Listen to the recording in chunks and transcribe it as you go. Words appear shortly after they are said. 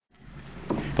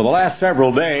For the last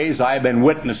several days, I've been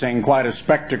witnessing quite a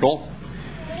spectacle,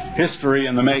 history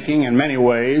in the making in many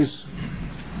ways,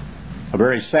 a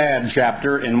very sad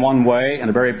chapter in one way and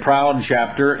a very proud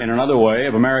chapter in another way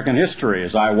of American history,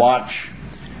 as I watch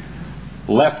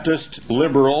leftist,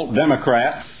 liberal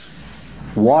Democrats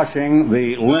washing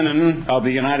the linen of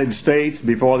the United States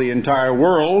before the entire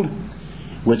world,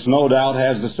 which no doubt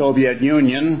has the Soviet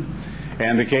Union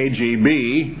and the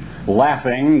KGB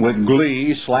laughing with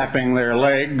glee, slapping their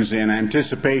legs in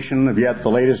anticipation of yet the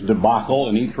latest debacle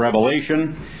in each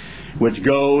revelation, which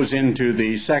goes into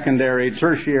the secondary,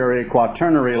 tertiary,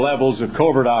 quaternary levels of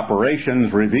covert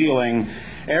operations, revealing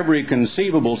every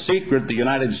conceivable secret the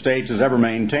United States has ever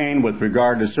maintained with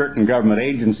regard to certain government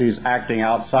agencies acting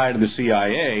outside of the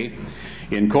CIA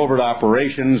in covert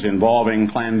operations involving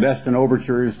clandestine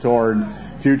overtures toward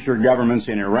future governments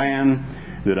in Iran,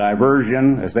 the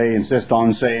diversion, as they insist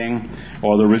on saying,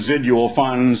 or the residual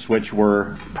funds which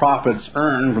were profits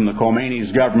earned from the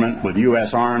Khomeini's government with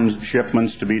U.S. arms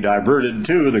shipments to be diverted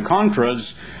to the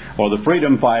Contras, or the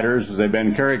freedom fighters as they've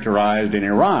been characterized in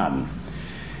Iran.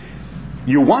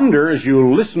 You wonder, as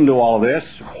you listen to all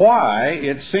this, why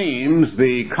it seems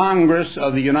the Congress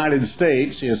of the United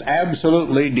States is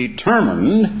absolutely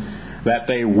determined that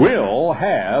they will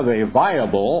have a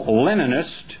viable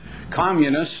Leninist,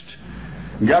 communist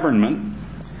government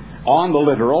on the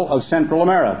littoral of Central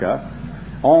America,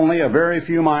 only a very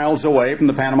few miles away from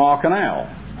the Panama Canal,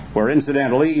 where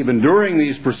incidentally, even during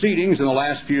these proceedings in the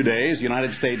last few days, the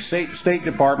United States State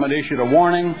Department issued a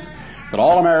warning that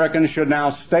all Americans should now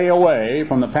stay away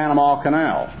from the Panama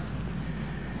Canal.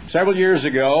 Several years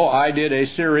ago, I did a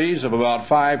series of about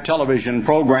 5 television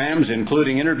programs,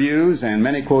 including interviews and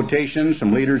many quotations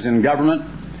from leaders in government,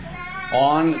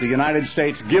 on the United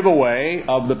States giveaway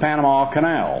of the Panama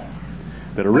Canal.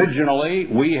 That originally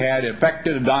we had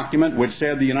effected a document which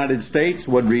said the United States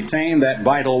would retain that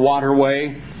vital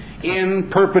waterway in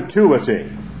perpetuity.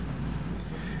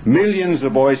 Millions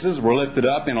of voices were lifted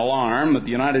up in alarm that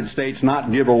the United States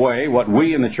not give away what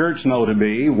we in the church know to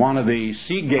be one of the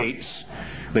sea gates,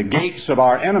 the gates of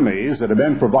our enemies that have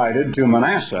been provided to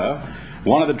Manasseh,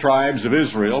 one of the tribes of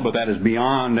Israel, but that is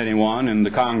beyond anyone in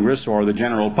the Congress or the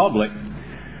general public.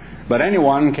 But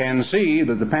anyone can see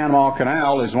that the Panama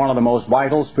Canal is one of the most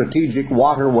vital strategic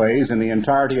waterways in the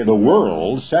entirety of the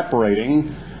world,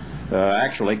 separating,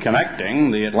 actually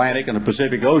connecting the Atlantic and the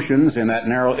Pacific Oceans in that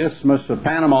narrow isthmus of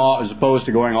Panama, as opposed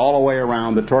to going all the way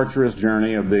around the tortuous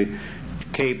journey of the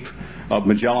Cape of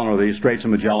Magellan, or the Straits of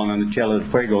Magellan, and the Tierra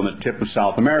del Fuego on the tip of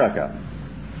South America.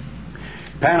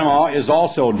 Panama is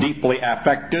also deeply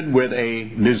affected with a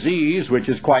disease which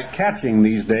is quite catching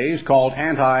these days called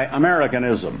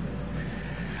anti-Americanism.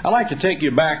 I'd like to take you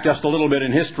back just a little bit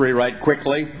in history right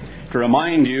quickly to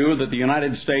remind you that the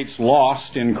United States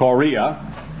lost in Korea,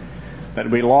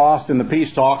 that we lost in the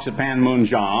peace talks at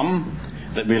Panmunjom,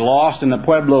 that we lost in the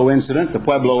Pueblo incident. The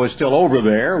Pueblo is still over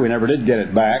there. We never did get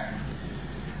it back.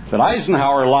 That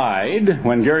Eisenhower lied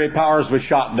when Gary Powers was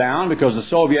shot down because the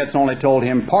Soviets only told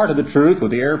him part of the truth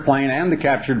with the airplane and the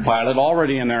captured pilot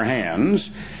already in their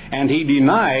hands, and he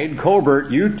denied covert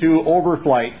U-2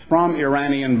 overflights from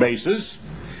Iranian bases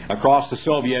across the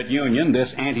Soviet Union,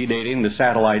 this antedating the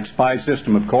satellite spy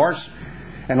system, of course.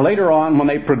 And later on, when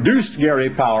they produced Gary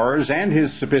Powers and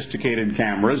his sophisticated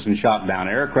cameras and shot down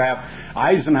aircraft,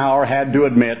 Eisenhower had to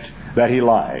admit that he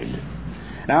lied.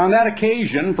 Now, on that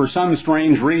occasion, for some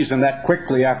strange reason, that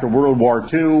quickly after World War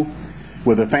II,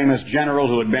 with the famous general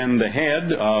who had been the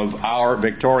head of our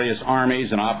victorious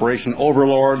armies in Operation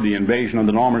Overlord, the invasion of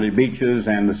the Normandy beaches,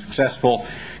 and the successful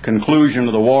conclusion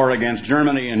of the war against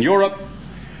Germany and Europe,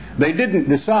 they didn't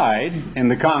decide in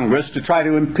the Congress to try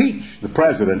to impeach the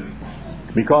president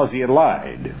because he had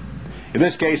lied. In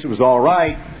this case, it was all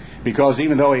right, because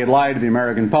even though he had lied to the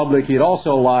American public, he had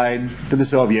also lied to the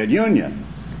Soviet Union.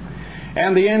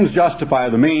 And the ends justify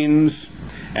the means,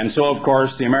 and so, of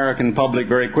course, the American public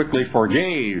very quickly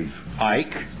forgave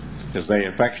Ike, as they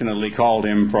affectionately called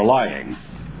him, for lying.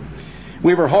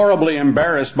 We were horribly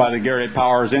embarrassed by the Gary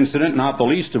Powers incident, not the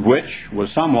least of which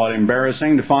was somewhat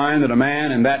embarrassing to find that a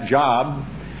man in that job,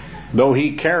 though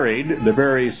he carried the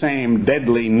very same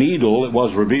deadly needle it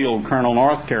was revealed Colonel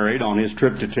North carried on his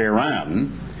trip to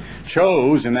Tehran,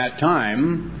 chose in that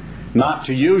time not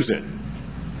to use it.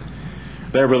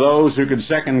 There were those who could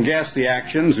second-guess the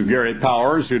actions of Gary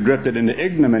Powers, who drifted into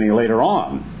ignominy later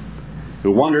on,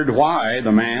 who wondered why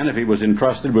the man, if he was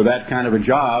entrusted with that kind of a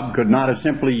job, could not have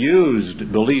simply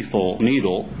used the lethal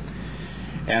needle,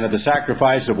 and at the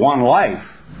sacrifice of one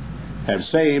life have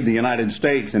saved the United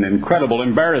States an incredible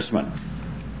embarrassment.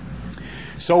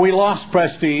 So we lost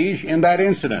prestige in that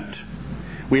incident.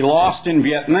 We lost in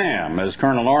Vietnam. As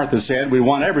Colonel North has said, we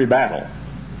won every battle.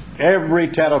 Every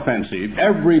Tet Offensive,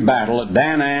 every battle at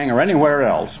Da Nang or anywhere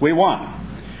else, we won.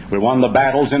 We won the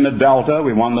battles in the Delta.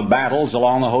 We won the battles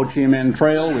along the Ho Chi Minh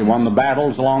Trail. We won the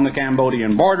battles along the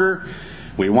Cambodian border.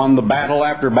 We won the battle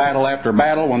after battle after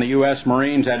battle when the U.S.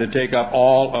 Marines had to take up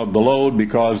all of the load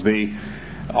because the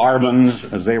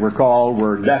ARBANs, as they were called,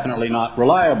 were definitely not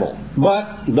reliable.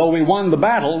 But though we won the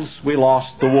battles, we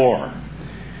lost the war,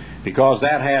 because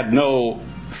that had no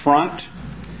front.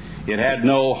 It had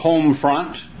no home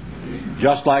front.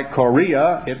 Just like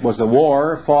Korea, it was a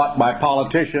war fought by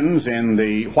politicians in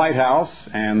the White House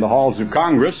and the halls of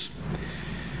Congress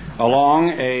along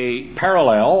a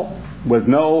parallel with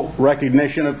no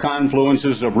recognition of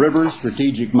confluences of rivers,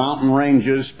 strategic mountain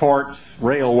ranges, ports,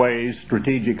 railways,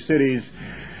 strategic cities,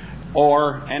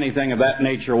 or anything of that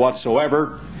nature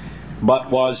whatsoever,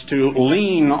 but was to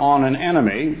lean on an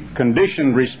enemy,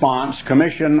 conditioned response,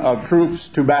 commission of troops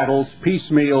to battles,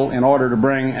 piecemeal, in order to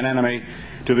bring an enemy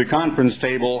to the conference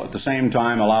table, at the same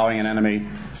time allowing an enemy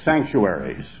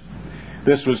sanctuaries.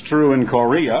 This was true in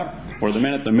Korea, where the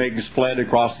minute the MiGs fled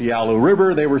across the Yalu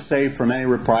River, they were safe from any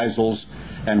reprisals,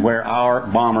 and where our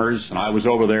bombers, and I was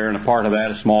over there in a part of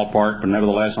that, a small part, but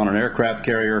nevertheless on an aircraft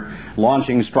carrier,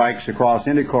 launching strikes across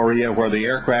into Korea, where the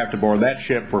aircraft aboard that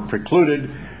ship were precluded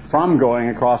from going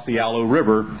across the Yalu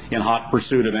River in hot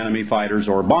pursuit of enemy fighters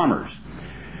or bombers.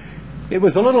 It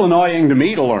was a little annoying to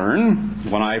me to learn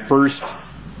when I first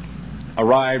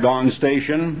arrived on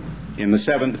station in the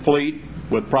 7th Fleet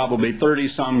with probably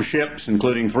 30-some ships,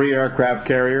 including 3 aircraft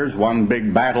carriers, 1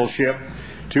 big battleship,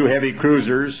 2 heavy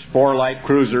cruisers, 4 light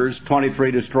cruisers,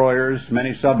 23 destroyers,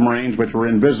 many submarines which were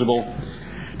invisible,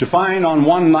 to find on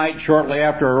one night shortly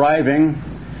after arriving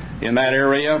in that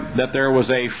area that there was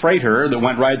a freighter that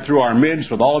went right through our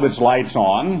midst with all of its lights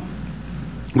on.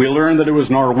 We learned that it was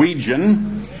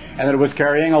Norwegian and that it was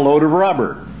carrying a load of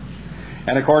rubber.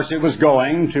 And of course it was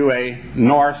going to a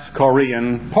North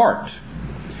Korean port.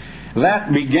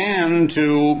 That began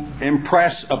to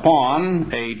impress upon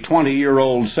a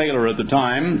 20-year-old sailor at the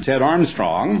time, Ted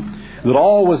Armstrong, that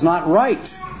all was not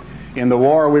right in the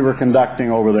war we were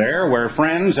conducting over there, where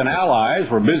friends and allies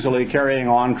were busily carrying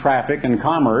on traffic and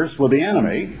commerce with the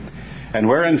enemy, and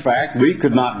where in fact we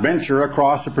could not venture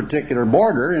across a particular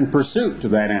border in pursuit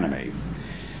of that enemy.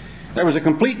 There was a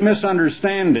complete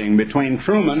misunderstanding between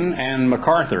Truman and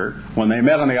MacArthur when they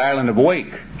met on the island of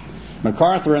Wake.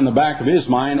 MacArthur, in the back of his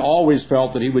mind, always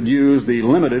felt that he would use the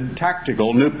limited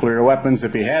tactical nuclear weapons,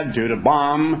 if he had to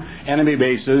bomb enemy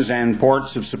bases and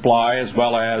ports of supply, as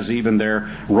well as even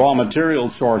their raw material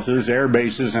sources, air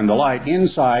bases and the like,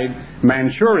 inside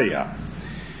Manchuria.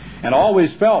 And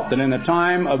always felt that in the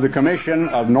time of the commission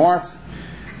of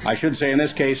I should say in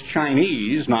this case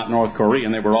Chinese, not North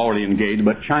Korean, they were already engaged,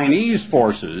 but Chinese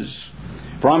forces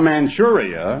from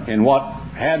Manchuria in what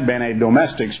had been a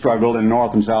domestic struggle in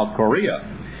North and South Korea,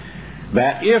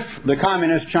 that if the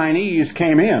communist Chinese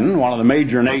came in, one of the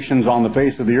major nations on the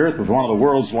face of the earth with one of the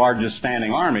world's largest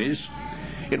standing armies,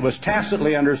 it was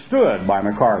tacitly understood by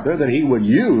MacArthur that he would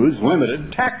use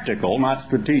limited tactical, not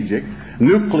strategic,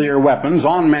 nuclear weapons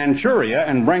on Manchuria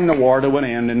and bring the war to an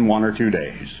end in 1 or 2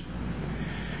 days.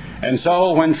 And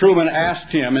so when Truman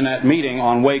asked him in that meeting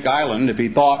on Wake Island if he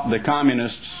thought the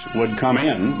communists would come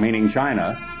in, meaning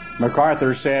China,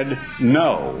 MacArthur said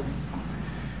no.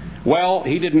 Well,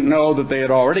 he didn't know that they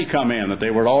had already come in, that they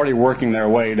were already working their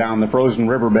way down the frozen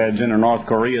riverbeds into North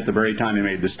Korea at the very time he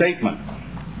made the statement.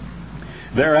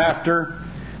 Thereafter,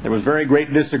 there was very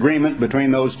great disagreement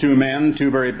between those 2 men, 2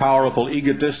 very powerful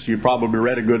egotists. You probably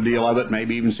read a good deal of it,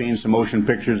 maybe even seen some motion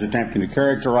pictures attempting to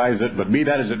characterize it, but be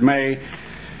that as it may,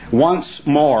 once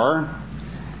more,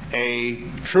 a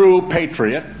true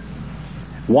patriot,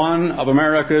 one of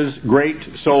America's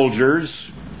great soldiers,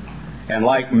 and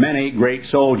like many great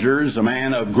soldiers, a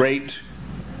man of great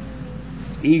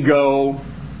ego,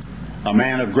 a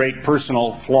man of great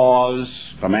personal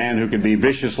flaws, a man who could be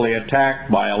viciously attacked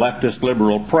by a leftist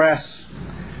liberal press.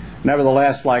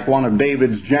 Nevertheless, like one of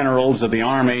David's generals of the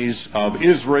armies of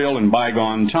Israel in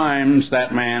bygone times,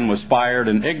 that man was fired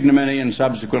in ignominy and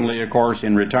subsequently, of course,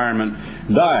 in retirement,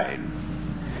 died.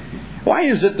 Why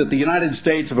is it that the United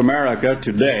States of America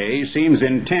today seems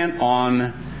intent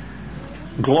on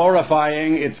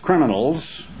glorifying its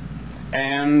criminals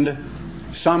and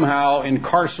somehow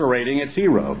incarcerating its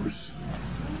heroes?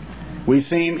 We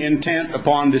seem intent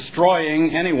upon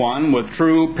destroying anyone with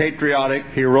true patriotic,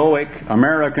 heroic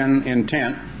American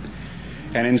intent,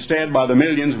 and instead by the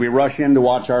millions we rush in to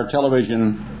watch our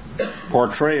television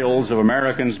portrayals of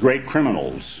Americans' great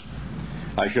criminals.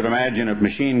 I should imagine if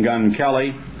Machine Gun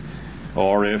Kelly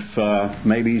or if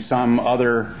maybe some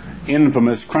other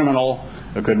infamous criminal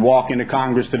could walk into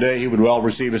Congress today, he would well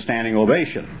receive a standing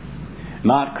ovation.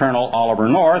 Not Colonel Oliver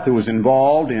North, who was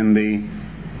involved in the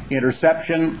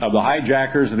interception of the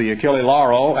hijackers of the Achille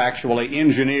Lauro, actually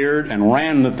engineered and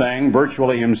ran the thing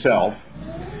virtually himself,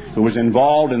 who was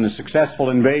involved in the successful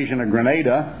invasion of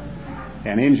Grenada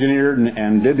and engineered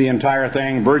and did the entire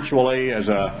thing virtually as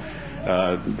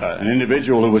an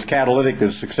individual who was catalytic to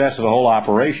the success of the whole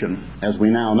operation, as we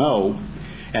now know,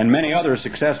 and many other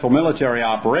successful military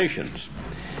operations.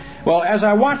 Well, as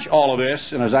I watch all of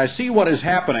this and as I see what is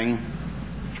happening,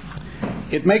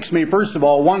 it makes me, first of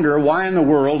all, wonder why in the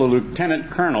world a lieutenant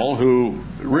colonel who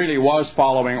really was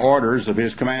following orders of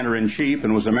his commander-in-chief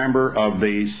and was a member of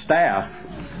the staff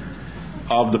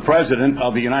of the President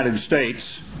of the United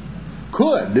States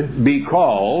could be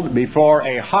called before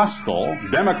a hostile,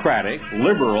 Democratic,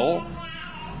 liberal,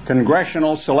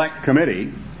 Congressional Select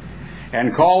Committee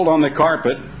and called on the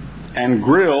carpet and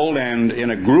grilled, and in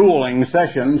a grueling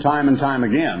session time and time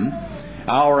again,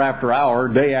 hour after hour,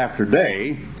 day after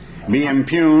day, be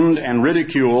impugned and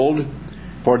ridiculed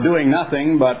for doing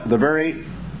nothing but the very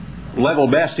level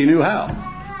best he knew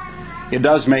how. It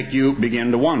does make you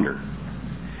begin to wonder.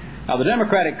 Now, the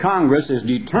Democratic Congress is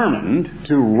determined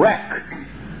to wreck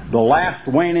the last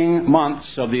waning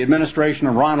months of the administration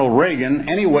of Ronald Reagan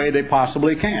any way they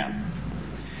possibly can.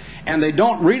 And they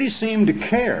don't really seem to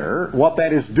care what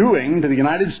that is doing to the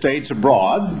United States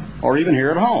abroad or even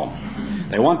here at home.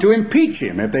 They want to impeach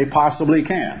him if they possibly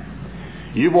can.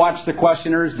 You've watched the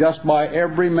questioners just by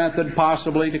every method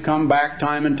possibly to come back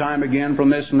time and time again from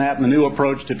this and that and the new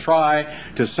approach to try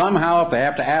to somehow, if they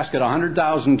have to ask it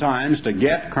 100,000 times, to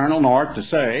get Colonel North to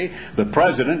say the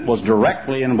President was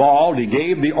directly involved, he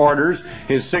gave the orders,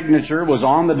 his signature was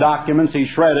on the documents he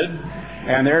shredded,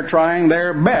 and they're trying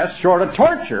their best, short of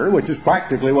torture, which is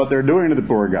practically what they're doing to the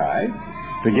poor guy,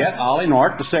 to get Ollie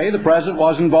North to say the President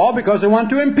was involved because they want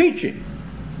to impeach him.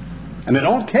 And they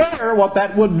don't care what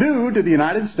that would do to the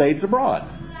United States abroad.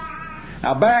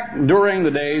 Now, back during the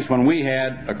days when we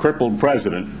had a crippled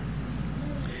president,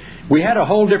 we had a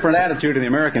whole different attitude in the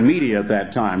American media at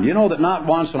that time. You know that not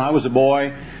once when I was a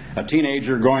boy, a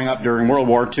teenager growing up during World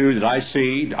War II, did I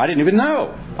didn't even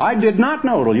know. I did not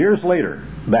know till years later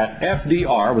that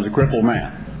FDR was a crippled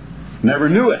man. Never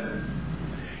knew it.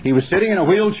 He was sitting in a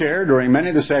wheelchair during many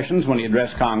of the sessions when he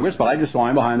addressed Congress, but I just saw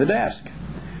him behind the desk.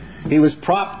 He was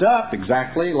propped up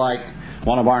exactly like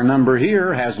one of our number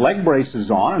here has leg braces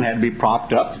on and had to be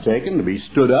propped up to take him to be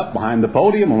stood up behind the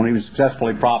podium. And when he was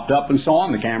successfully propped up and so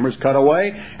on, the cameras cut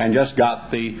away and just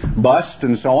got the bust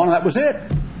and so on. And that was it.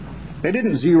 They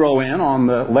didn't zero in on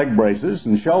the leg braces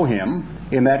and show him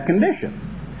in that condition,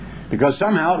 because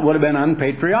somehow it would have been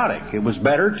unpatriotic. It was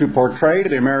better to portray to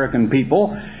the American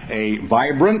people a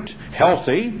vibrant,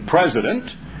 healthy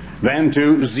president than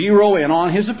to zero in on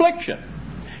his affliction.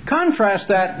 Contrast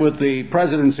that with the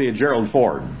presidency of Gerald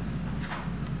Ford.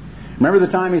 Remember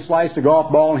the time he sliced a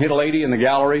golf ball and hit a lady in the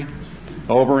gallery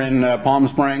over in Palm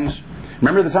Springs?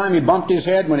 Remember the time he bumped his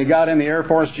head when he got in the Air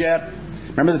Force jet?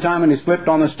 Remember the time when he slipped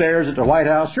on the stairs at the White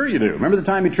House? Sure you do. Remember the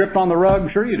time he tripped on the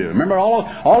rug? Sure you do. Remember all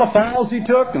the fouls he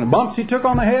took and the bumps he took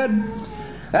on the head?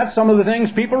 That's some of the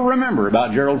things people remember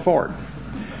about Gerald Ford.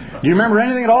 Do you remember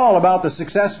anything at all about the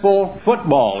successful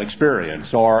football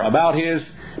experience, or about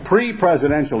his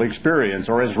pre-presidential experience,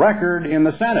 or his record in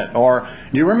the Senate? Or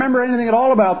do you remember anything at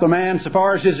all about the man so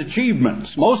far as his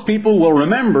achievements? Most people will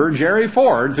remember Jerry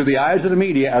Ford, through the eyes of the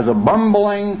media, as a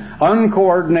bumbling,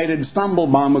 uncoordinated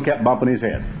stumble-bum who kept bumping his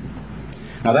head.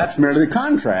 Now that's merely the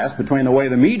contrast between the way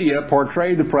the media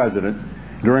portrayed the president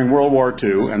during World War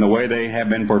II and the way they have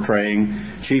been portraying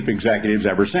chief executives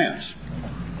ever since.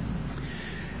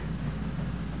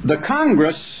 The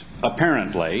Congress,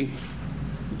 apparently,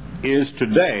 is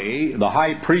today the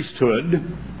high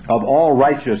priesthood of all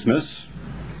righteousness,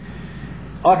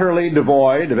 utterly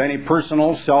devoid of any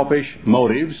personal, selfish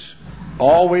motives,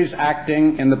 always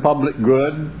acting in the public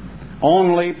good,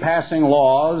 only passing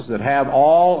laws that have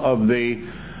all of the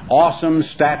awesome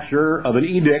stature of an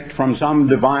edict from some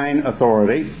divine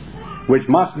authority, which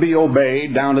must be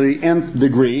obeyed down to the nth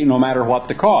degree, no matter what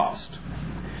the cost.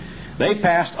 They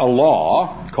passed a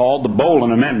law called the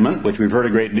Bolin Amendment, which we've heard a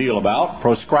great deal about,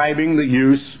 proscribing the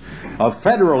use of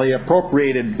federally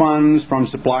appropriated funds from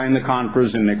supplying the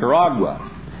Contras in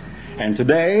Nicaragua. And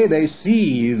today they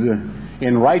seethe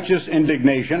in righteous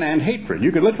indignation and hatred.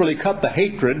 You could literally cut the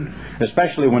hatred,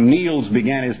 especially when Niels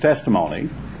began his testimony,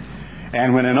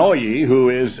 and when Inouye, who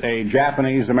is a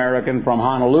Japanese-American from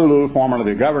Honolulu,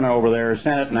 formerly the governor over there,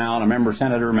 Senate now, and a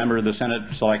member of the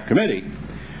Senate Select Committee,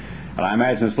 And I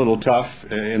imagine it's a little tough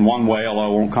in one way, although I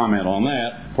won't comment on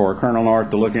that, for Colonel North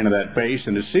to look into that face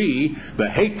and to see the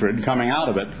hatred coming out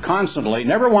of it constantly,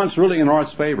 never once ruling in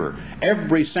North's favor,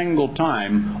 every single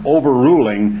time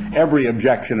overruling every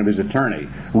objection of his attorney,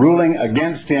 ruling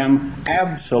against him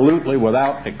absolutely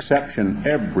without exception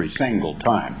every single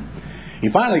time. He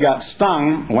finally got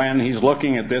stung when he's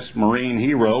looking at this Marine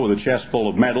hero with a chest full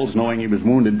of medals, knowing he was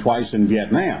wounded twice in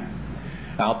Vietnam,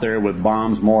 out there with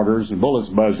bombs, mortars, and bullets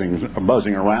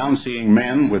buzzing around, seeing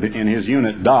men in his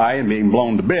unit die and being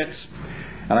blown to bits.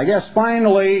 And I guess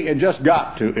finally it just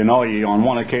got to Inouye on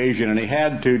one occasion, and he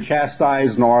had to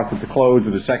chastise North at the close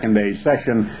of the second day's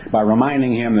session by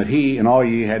reminding him that he,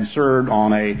 Inouye, had served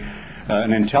on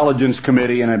an intelligence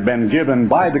committee and had been given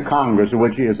by the Congress of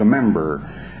which he is a member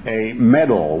a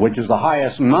medal, which is the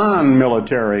highest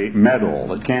non-military medal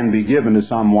that can be given to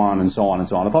someone, and so on and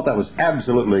so on. I thought that was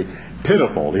absolutely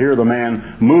pitiful to hear the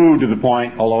man move to the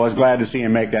point, although I was glad to see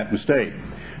him make that mistake,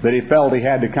 that he felt he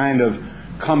had to kind of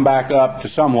come back up to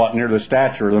somewhat near the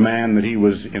stature of the man that he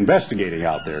was investigating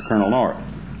out there, Colonel North.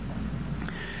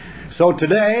 So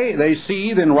today they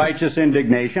seethe in righteous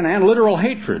indignation and literal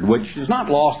hatred, which is not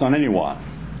lost on anyone.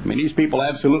 I mean, these people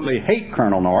absolutely hate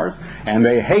Colonel North, and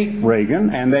they hate Reagan,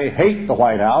 and they hate the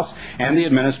White House and the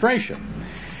administration.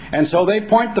 And so they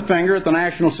point the finger at the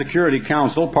National Security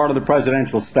Council, part of the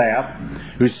presidential staff,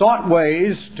 who sought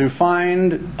ways to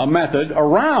find a method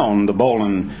around the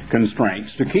Bolin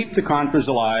constraints to keep the Contras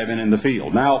alive and in the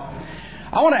field. Now,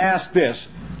 I want to ask this.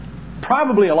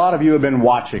 Probably a lot of you have been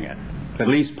watching it, at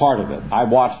least part of it. I've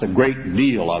watched a great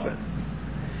deal of it.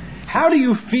 How do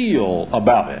you feel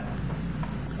about it?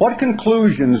 What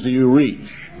conclusions do you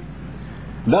reach?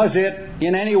 Does it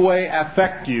in any way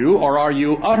affect you, or are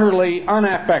you utterly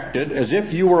unaffected as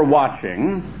if you were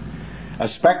watching a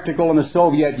spectacle in the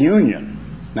Soviet Union?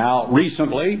 Now,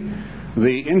 recently,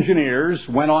 the engineers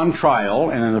went on trial,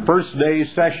 and in the first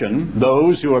day's session,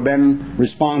 those who have been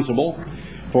responsible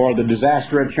for the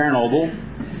disaster at Chernobyl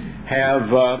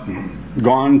have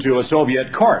gone to a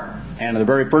Soviet court, and the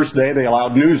very first day they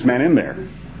allowed newsmen in there.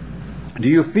 Do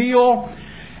you feel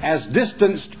as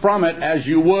distanced from it as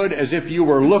you would as if you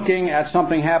were looking at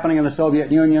something happening in the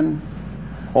Soviet Union?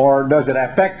 Or does it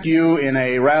affect you in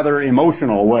a rather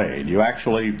emotional way? Do you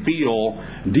actually feel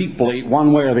deeply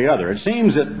one way or the other? It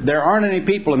seems that there aren't any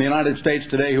people in the United States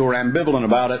today who are ambivalent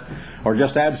about it, or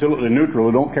just absolutely neutral,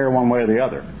 who don't care one way or the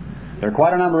other. There are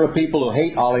quite a number of people who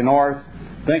hate Ollie North,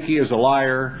 think he is a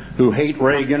liar, who hate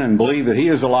Reagan and believe that he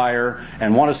is a liar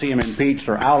and want to see him impeached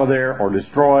or out of there or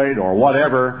destroyed or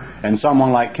whatever, and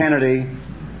someone like Kennedy,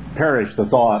 perish the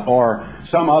thought, or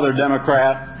some other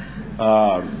Democrat,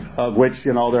 of which,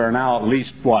 you know, there are now at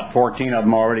least, 14 of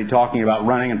them already talking about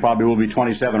running, and probably will be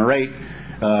 27 or 8,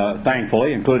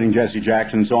 thankfully, including Jesse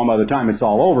Jackson and so on by the time it's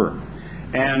all over.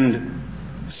 And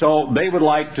so they would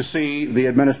like to see the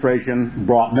administration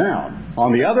brought down.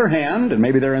 On the other hand, and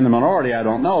maybe they're in the minority, I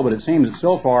don't know, but it seems that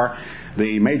so far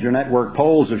the major network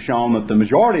polls have shown that the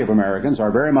majority of Americans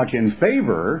are very much in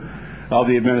favor of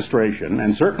the administration,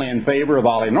 and certainly in favor of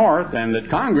Ollie North, and that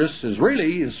Congress has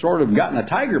really sort of gotten a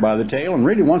tiger by the tail and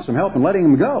really wants some help in letting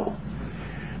him go,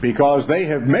 because they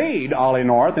have made Ollie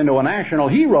North into a national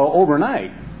hero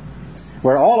overnight,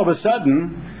 where all of a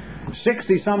sudden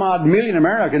 60-some-odd million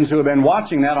Americans who have been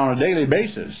watching that on a daily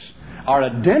basis are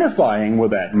identifying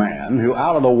with that man who,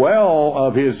 out of the well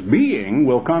of his being,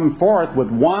 will come forth with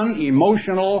one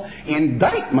emotional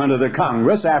indictment of the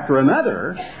Congress after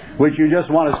another, which you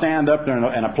just want to stand up there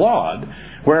and applaud,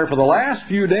 where for the last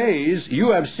few days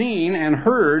you have seen and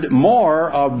heard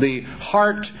more of the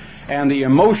heart and the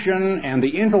emotion and the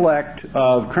intellect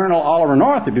of Colonel Oliver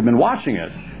North, if you've been watching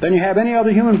it, than you have any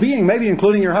other human being, maybe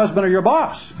including your husband or your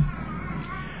boss.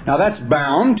 Now that's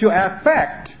bound to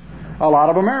affect a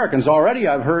lot of Americans. Already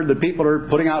I've heard that people are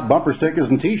putting out bumper stickers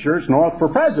and t-shirts, North for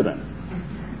President.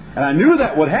 And I knew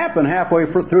that would happen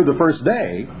halfway through the first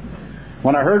day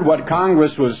when I heard what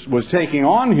Congress was taking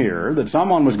on here, that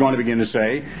someone was going to begin to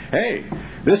say, hey,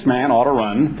 this man ought to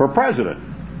run for president.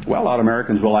 Well, a lot of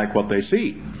Americans will like what they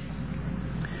see.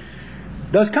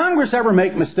 Does Congress ever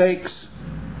make mistakes?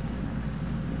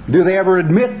 Do they ever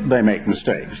admit they make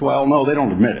mistakes? Well, no, they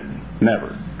don't admit it.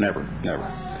 Never, never,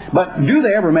 never. But do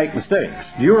they ever make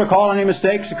mistakes? Do you recall any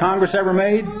mistakes that Congress ever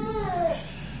made?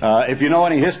 If you know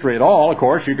any history at all, of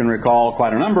course, you can recall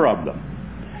quite a number of them.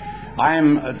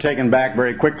 I'm taken back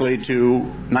very quickly to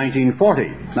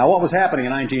 1940. Now, what was happening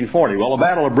in 1940? Well, the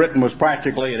Battle of Britain was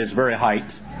practically at its very height,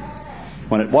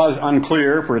 when it was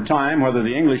unclear for a time whether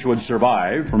the English would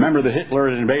survive. Remember that Hitler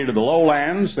had invaded the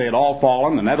lowlands. They had all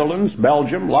fallen. The Netherlands,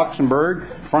 Belgium, Luxembourg,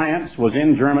 France was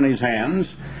in Germany's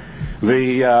hands.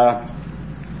 The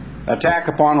attack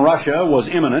upon Russia was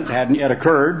imminent, hadn't yet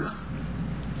occurred,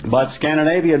 but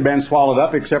Scandinavia had been swallowed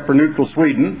up except for neutral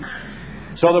Sweden.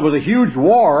 So there was a huge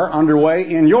war underway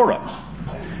in Europe.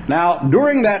 Now,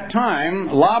 during that time,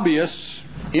 lobbyists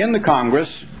in the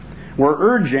Congress were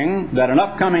urging that an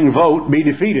upcoming vote be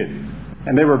defeated,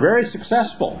 and they were very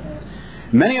successful.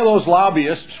 Many of those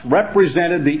lobbyists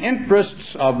represented the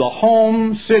interests of the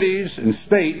home cities and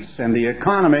states and the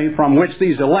economy from which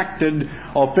these elected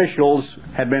officials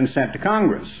had been sent to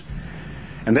Congress.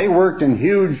 And they worked in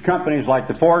huge companies like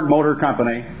the Ford Motor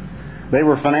Company. They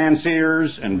were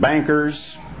financiers and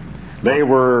bankers. They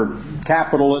were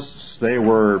capitalists. They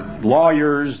were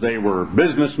lawyers. They were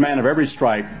businessmen of every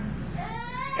stripe.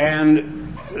 And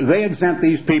they had sent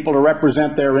these people to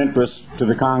represent their interests to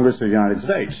the Congress of the United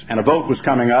States. And a vote was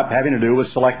coming up having to do with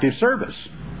selective service.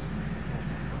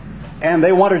 And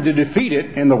they wanted to defeat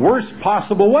it in the worst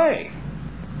possible way,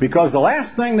 because the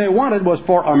last thing they wanted was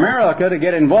for America to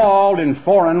get involved in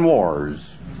foreign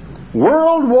wars.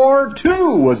 World War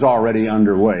II was already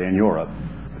underway in Europe.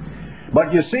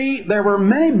 But you see, there were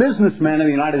many businessmen in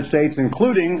the United States,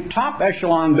 including top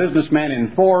echelon businessmen in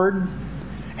Ford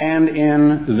and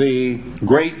in the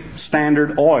great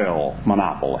Standard Oil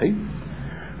monopoly,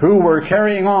 who were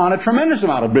carrying on a tremendous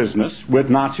amount of business with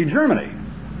Nazi Germany,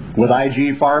 with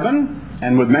I.G. Farben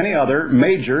and with many other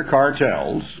major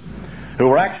cartels, who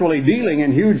were actually dealing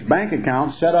in huge bank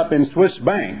accounts set up in Swiss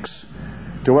banks,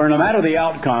 to where no matter the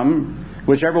outcome,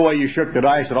 whichever way you shook the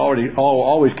dice, it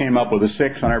always came up with a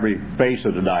 6 on every face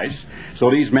of the dice.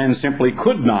 So these men simply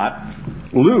could not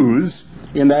lose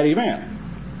in that event.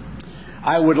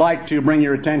 I would like to bring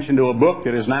your attention to a book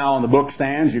that is now on the book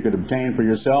stands you could obtain for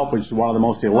yourself, which is one of the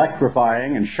most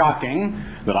electrifying and shocking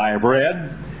that I have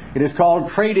read. It is called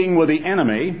Trading with the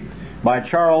Enemy by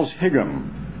Charles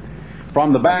Higham.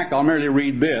 From the back, I'll merely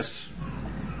read this.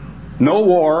 No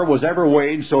war was ever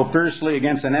waged so fiercely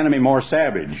against an enemy more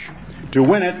savage. To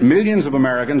win it, millions of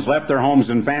Americans left their homes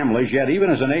and families, yet even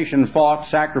as a nation fought,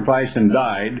 sacrificed, and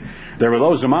died, there were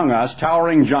those among us,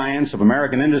 towering giants of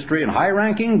American industry and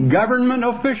high-ranking government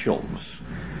officials,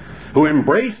 who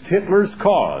embraced Hitler's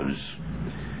cause.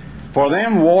 For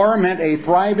them, war meant a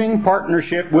thriving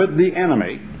partnership with the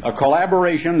enemy, a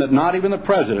collaboration that not even the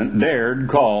president dared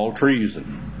call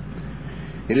treason.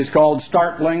 It is called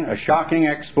Startling, a shocking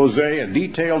expose, a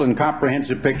detailed and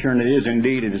comprehensive picture, and it is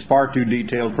indeed. It is far too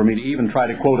detailed for me to even try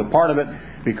to quote a part of it,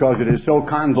 because it is so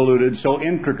convoluted, so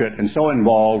intricate, and so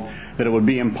involved that it would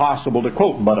be impossible to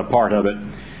quote but a part of it.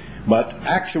 But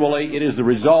actually, it is the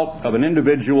result of an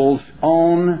individual's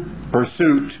own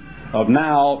pursuit of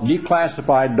now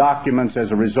declassified documents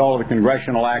as a result of a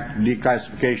congressional act of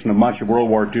declassification of much of World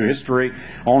War II history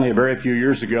only a very few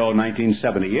years ago in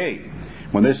 1978.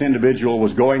 When this individual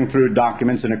was going through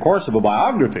documents in the course of a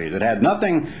biography that had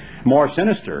nothing more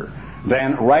sinister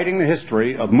than writing the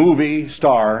history of movie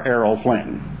star Errol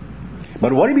Flynn.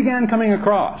 But what he began coming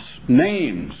across,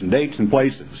 names and dates and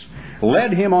places,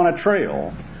 led him on a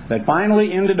trail that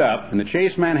finally ended up in the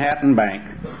Chase Manhattan Bank,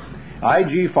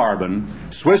 I.G.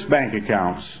 Farben, Swiss bank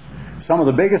accounts, some of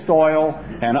the biggest oil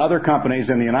and other companies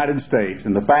in the United States,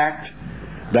 and the fact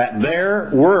that there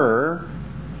were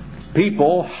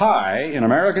people high in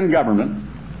American government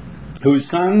whose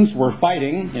sons were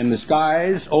fighting in the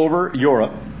skies over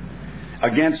Europe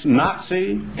against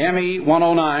Nazi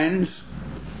Me-109s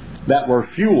that were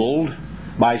fueled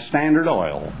by Standard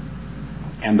Oil.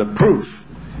 And the proof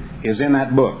is in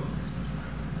that book.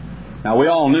 Now, we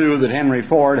all knew that Henry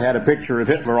Ford had a picture of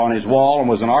Hitler on his wall and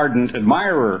was an ardent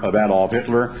admirer of Adolf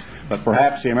Hitler, but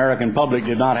perhaps the American public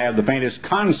did not have the faintest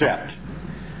concept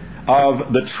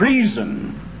of the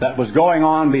treason that was going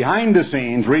on behind the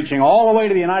scenes, reaching all the way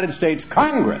to the United States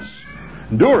Congress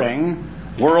during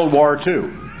World War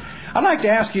II. I'd like to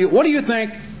ask you, what do you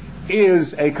think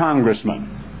is a congressman?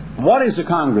 What is a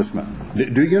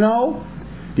congressman? Do you know?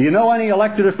 Do you know any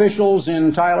elected officials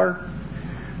in Tyler?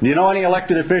 Do you know any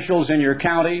elected officials in your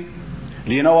county?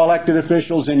 Do you know elected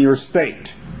officials in your state?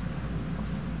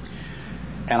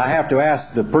 And I have to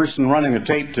ask the person running the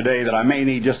tape today that I may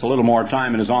need just a little more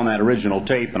time and is on that original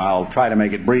tape, and I'll try to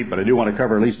make it brief, but I do want to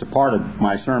cover at least a part of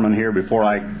my sermon here before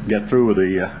I get through with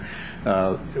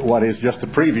the what is just a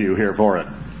preview here for it.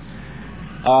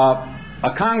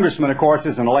 A congressman, of course,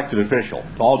 is an elected official.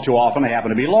 All too often they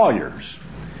happen to be lawyers.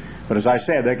 But as I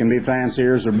said, they can be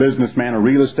financiers or businessmen or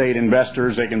real estate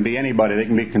investors. They can be anybody. They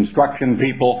can be construction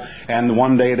people. And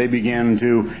one day they begin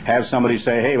to have somebody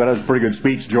say, hey, well, that was a pretty good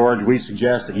speech, George. We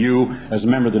suggest that you, as a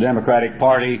member of the Democratic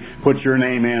Party, put your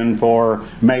name in for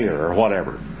mayor or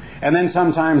whatever. and then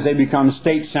sometimes they become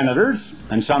state senators,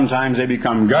 and sometimes they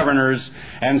become governors,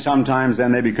 and sometimes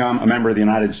then they become a member of the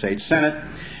United States Senate,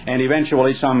 and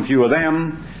eventually some few of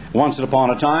them, once upon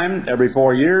a time, every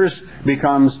 4 years,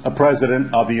 becomes a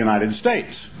president of the United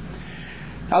States.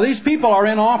 Now these people are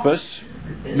in office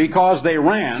because they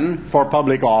ran for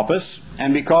public office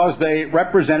and because they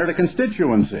represented a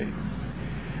constituency.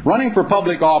 Running for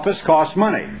public office costs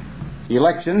money.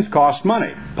 Elections cost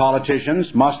money.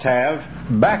 Politicians must have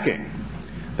backing.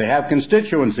 They have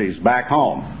constituencies back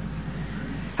home.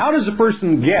 How does a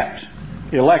person get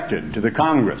elected to the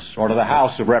Congress or to the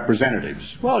House of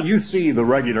Representatives? Well, you see the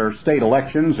regular state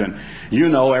elections, and you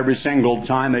know every single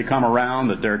time they come around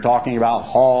that they're talking about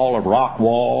Hall or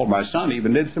Rockwall. My son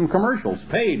even did some commercials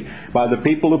paid by the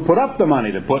people who put up the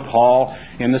money to put Hall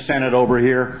in the Senate over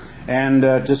here and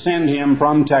to send him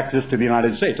from Texas to the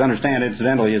United States. Understand,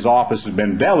 incidentally, his office has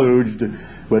been deluged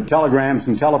with telegrams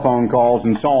and telephone calls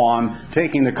and so on,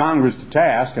 taking the Congress to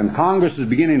task, and Congress is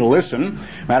beginning to listen.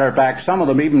 Matter of fact, some of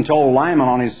them even told Lyman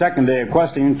on his second day of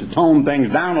questioning to tone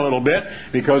things down a little bit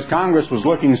because Congress was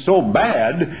looking so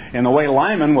bad in the way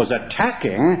Lyman was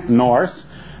attacking North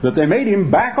that they made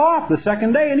him back off the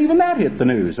second day, and even that hit the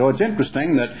news. So it's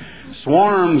interesting that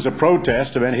swarms of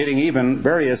protests have been hitting even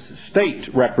various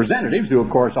state representatives, who of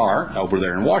course are over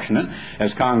there in Washington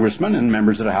as congressmen and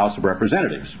members of the House of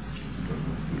Representatives.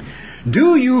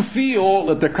 Do you feel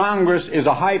that the Congress is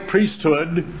a high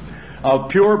priesthood of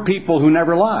pure people who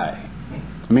never lie?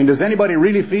 I mean, does anybody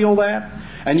really feel that?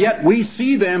 And yet we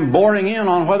see them boring in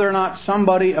on whether or not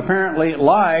somebody apparently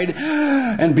lied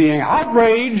and being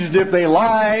outraged if they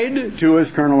lied to,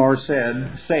 as Colonel Orr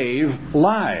said, save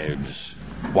lives.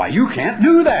 Why, you can't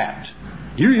do that.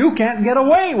 You can't get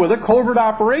away with a covert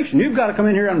operation. You've got to come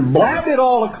in here and blab it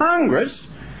all to Congress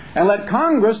and let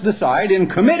Congress decide in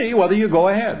committee whether you go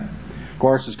ahead. Of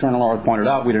course, as Colonel Orr pointed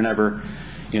out, we'd have never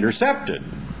intercepted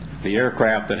the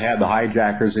aircraft that had the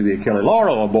hijackers of the Achille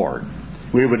Lauro aboard.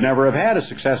 We would never have had a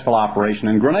successful operation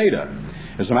in Grenada.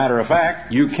 As a matter of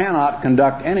fact, you cannot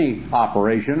conduct any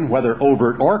operation, whether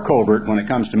overt or covert, when it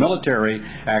comes to military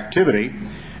activity,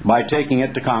 by taking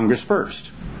it to Congress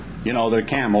first. You know, the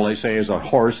camel, they say, is a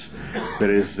horse that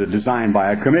is designed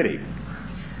by a committee.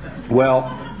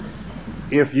 Well,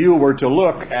 if you were to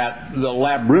look at the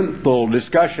labyrinthal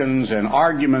discussions and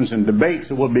arguments and debates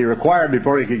that would be required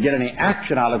before you could get any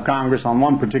action out of Congress on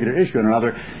one particular issue or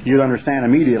another, you'd understand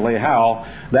immediately how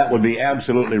that would be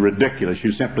absolutely ridiculous.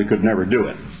 You simply could never do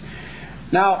it.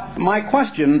 Now, my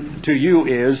question to you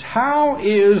is, how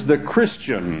is the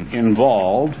Christian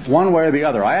involved one way or the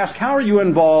other? I ask, how are you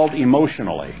involved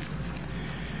emotionally?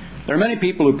 There are many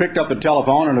people who picked up the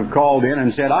telephone and have called in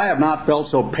and said, I have not felt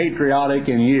so patriotic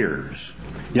in years.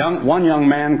 One young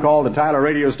man called the Tyler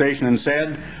radio station and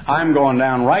said, I'm going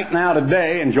down right now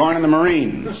today and joining the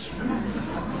Marines.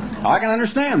 I can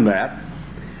understand that.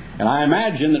 And I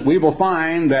imagine that we will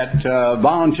find that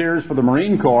volunteers for the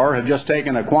Marine Corps have just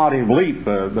taken a quantitative leap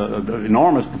of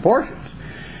enormous proportions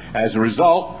as a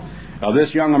result of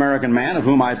this young American man, of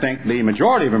whom I think the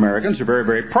majority of Americans are very,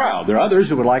 very proud. There are others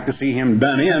who would like to see him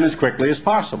done in as quickly as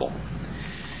possible.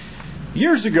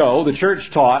 Years ago, the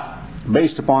church taught,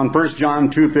 based upon 1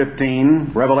 John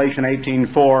 2:15, Revelation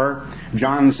 18:4,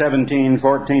 John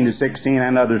 17:14 to 16,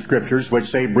 and other scriptures, which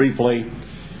say briefly,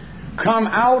 Come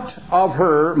out of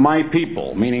her, my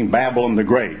people, meaning Babylon the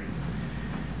Great,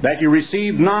 that you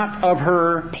receive not of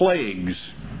her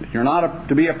plagues. You're not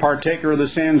to be a partaker of the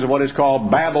sins of what is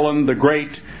called Babylon the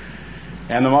Great,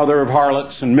 and the mother of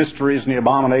harlots and mysteries and the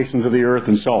abominations of the earth,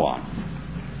 and so on.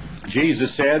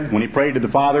 Jesus said, when he prayed to the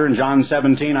Father in John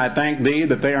 17, I thank thee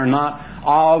that they are not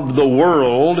of the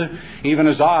world, even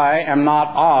as I am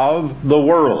not of the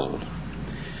world.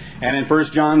 And in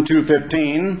 1 John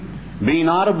 2:15, be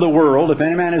not of the world. If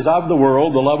any man is of the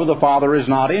world, the love of the Father is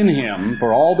not in him.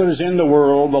 For all that is in the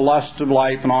world, the lust of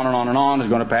life, and on and on and on, is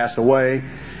going to pass away.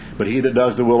 But he that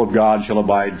does the will of God shall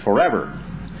abide forever.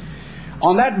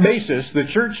 On that basis, the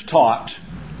church taught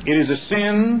it is a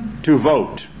sin to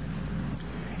vote.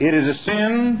 It is a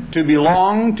sin to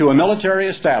belong to a military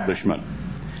establishment.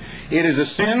 It is a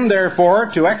sin, therefore,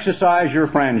 to exercise your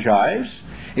franchise.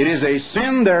 It is a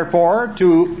sin, therefore,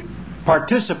 to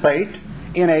participate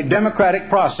in a democratic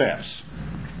process.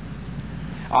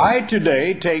 I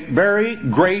today take very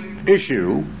great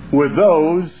issue with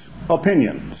those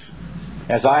opinions,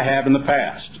 as I have in the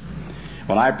past.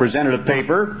 When I presented a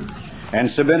paper and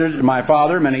submitted it to my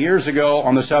father many years ago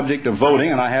on the subject of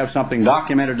voting, and I have something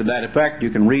documented to that effect. You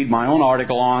can read my own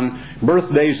article on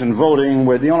birthdays and voting,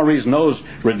 where the only reason those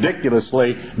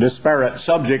ridiculously disparate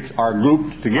subjects are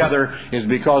grouped together is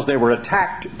because they were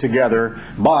attacked together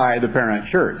by the parent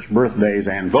church, birthdays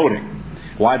and voting.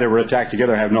 Why they were attacked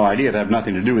together, I have no idea. They have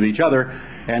nothing to do with each other,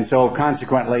 and so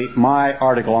consequently my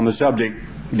article on the subject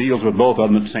deals with both of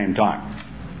them at the same time.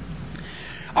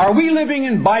 Are we living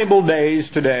in Bible days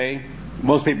today?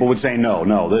 Most people would say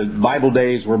no. The Bible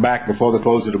days were back before the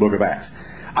close of the book of Acts.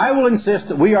 I will insist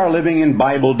that we are living in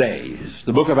Bible days.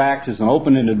 The book of Acts is an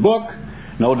open-ended book.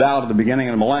 No doubt at the beginning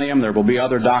of the millennium there will be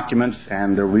other documents,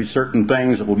 and there will be certain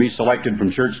things that will be selected from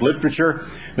church literature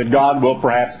that God will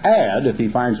perhaps add, if He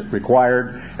finds it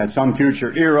required, at some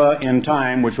future era in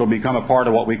time, which will become a part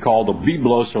of what we call the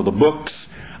Biblos, or the books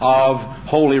of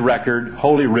Holy Record,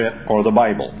 Holy Writ, or the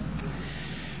Bible.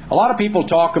 A lot of people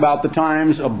talk about the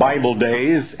times of Bible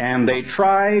days, and they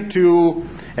try to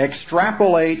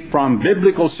extrapolate from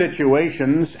biblical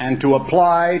situations and to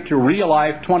apply to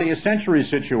real-life 20th century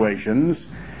situations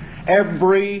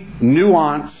every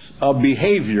nuance of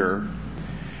behavior,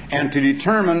 and to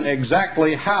determine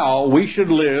exactly how we should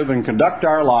live and conduct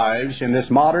our lives in this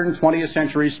modern 20th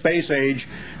century space age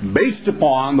based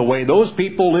upon the way those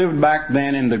people lived back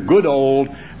then in the good old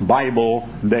Bible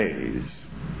days.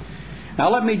 Now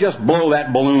let me just blow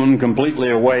that balloon completely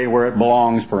away where it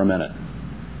belongs for a minute.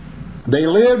 They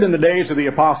lived in the days of the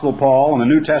Apostle Paul, in the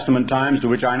New Testament times to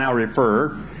which I now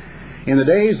refer, in the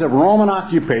days of Roman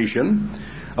occupation,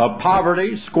 of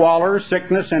poverty, squalor,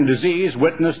 sickness, and disease.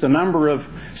 Witnessed a number of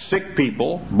sick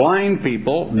people, blind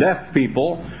people, deaf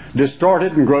people,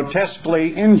 distorted and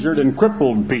grotesquely injured and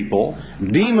crippled people,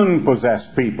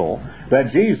 demon-possessed people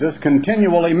that Jesus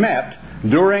continually met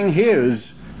during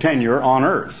His tenure on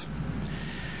earth.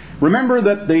 Remember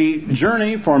that the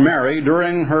journey for Mary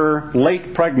during her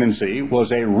late pregnancy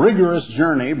was a rigorous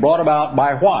journey brought about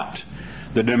by what?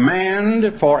 The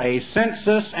demand for a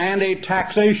census and a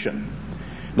taxation.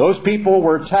 Those people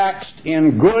were taxed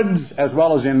in goods as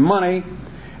well as in money,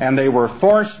 and they were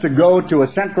forced to go to a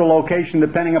central location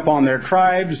depending upon their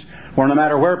tribes, where no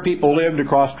matter where people lived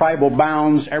across tribal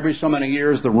bounds, every so many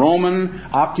years the Roman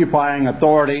occupying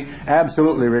authority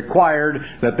absolutely required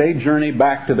that they journey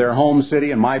back to their home city.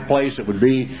 In my place it would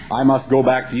be, I must go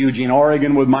back to Eugene,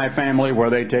 Oregon with my family, where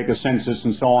they take a census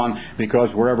and so on,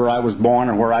 because wherever I was born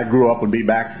and where I grew up would be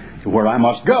back to where I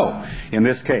must go in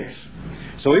this case.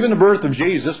 So even the birth of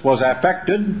Jesus was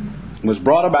was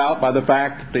brought about by the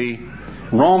fact that the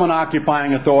Roman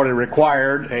occupying authority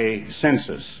required a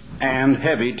census and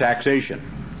heavy taxation.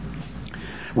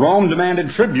 Rome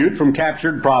demanded tribute from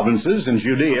captured provinces, and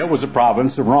Judea was a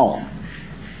province of Rome.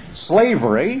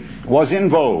 Slavery was in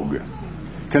vogue.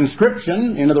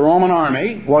 Conscription into the Roman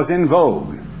army was in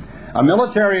vogue. A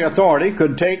military authority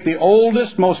could take the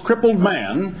oldest, most crippled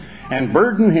man and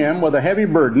burden him with a heavy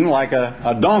burden like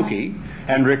a donkey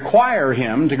and require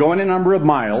him to go any number of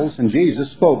miles, and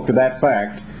Jesus spoke to that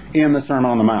fact in the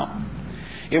Sermon on the Mount.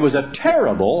 It was a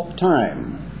terrible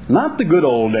time. Not the good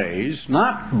old days,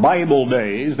 not Bible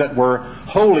days that were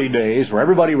holy days where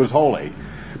everybody was holy,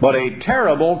 but a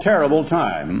terrible, terrible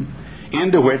time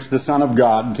into which the Son of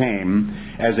God came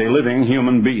as a living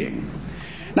human being.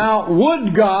 Now,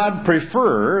 would God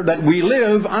prefer that we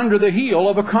live under the heel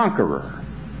of a conqueror,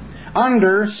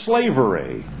 under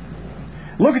slavery?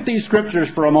 Look at these scriptures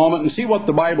for a moment and see what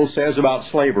the Bible says about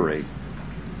slavery.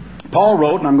 Paul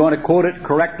wrote, and I'm going to quote it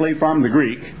correctly from the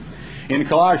Greek, in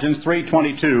Colossians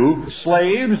 3:22,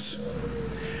 "Slaves,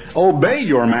 obey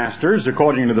your masters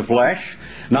according to the flesh,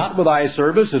 not with eye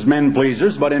service as men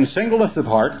pleasers, but in singleness of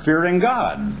heart, fearing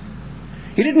God."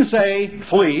 He didn't say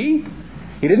flee.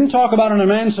 He didn't talk about an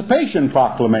emancipation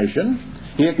proclamation.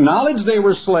 He acknowledged they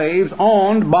were slaves,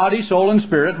 owned body, soul, and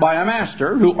spirit by a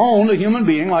master who owned a human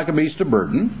being like a beast of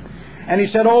burden. And he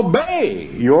said, obey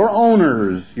your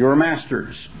owners, your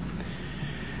masters.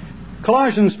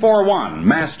 Colossians 4:1,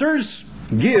 "Masters,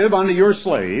 give unto your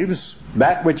slaves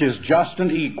that which is just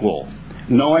and equal,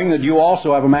 knowing that you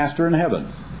also have a master in heaven."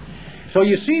 So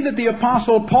you see that the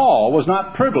Apostle Paul was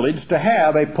not privileged to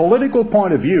have a political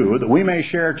point of view that we may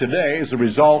share today as a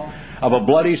result of a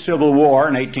bloody civil war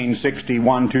in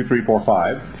 1861, 2, 3, 4,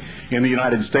 5 in the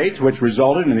United States, which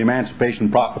resulted in the Emancipation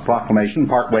Proclamation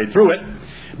partway through it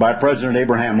by President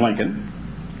Abraham Lincoln,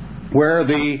 where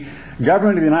the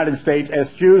government of the United States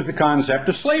eschewed the concept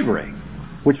of slavery,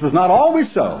 which was not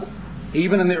always so,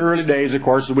 even in the early days, of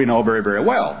course, as we know very, very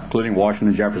well, including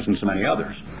Washington, Jefferson, and so many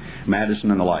others,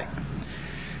 Madison and the like.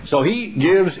 So he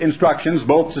gives instructions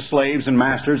both to slaves and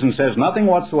masters and says nothing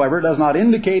whatsoever does not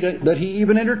indicate that he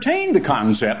even entertained the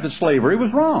concept that slavery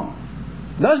was wrong.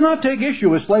 Does not take issue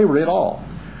with slavery at all.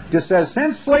 Just says,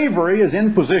 since slavery is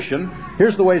in position,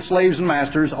 here's the way slaves and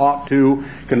masters ought to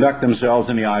conduct themselves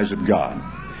in the eyes of God.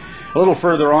 A little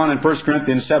further on in 1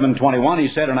 Corinthians 7:21, he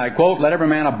said, and I quote, let every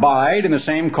man abide in the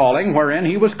same calling wherein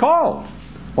he was called,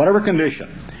 whatever condition.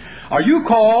 Are you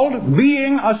called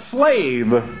being a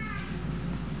slave?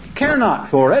 Care not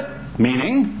for it,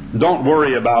 meaning don't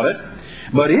worry about it.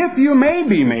 But if you may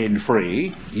be made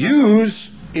free, use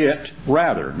it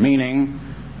rather, meaning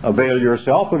avail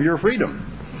yourself of your freedom.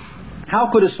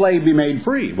 How could a slave be made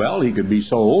free? Well, he could be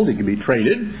sold, he could be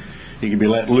traded, he could be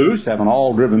let loose, have an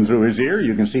awl driven through his ear.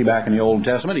 You can see back in the Old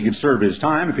Testament, he could serve his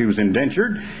time if he was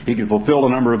indentured. He could fulfill a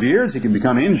number of years. He could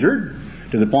become injured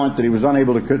to the point that he was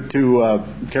unable to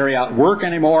carry out work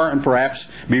anymore and perhaps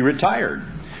be retired.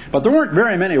 But there weren't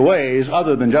very many ways,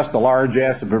 other than just the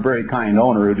largesse of a very kind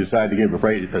owner who decided to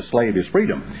give a slave his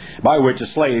freedom, by which a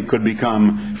slave could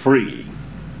become free.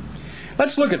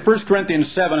 Let's look at 1 Corinthians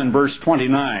 7 and verse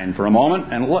 29 for a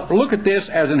moment, and look at this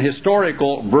as an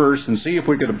historical verse and see if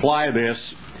we could apply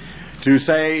this to,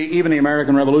 say, even the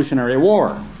American Revolutionary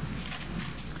War.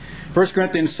 1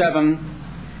 Corinthians 7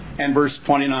 and verse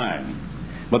 29.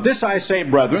 But this I say,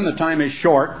 brethren, the time is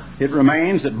short. It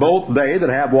remains that both they that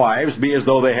have wives be as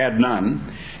though they had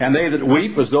none, and they that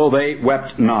weep as though they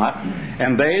wept not,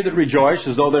 and they that rejoice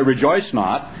as though they rejoice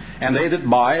not, and they that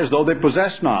buy as though they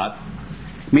possess not.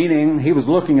 Meaning, he was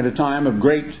looking at a time of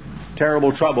great,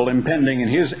 terrible trouble impending in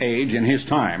his age, in his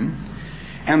time.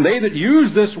 And they that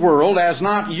use this world as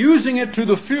not using it to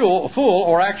the full,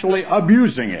 or actually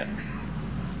abusing it,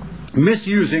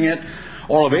 misusing it,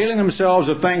 or availing themselves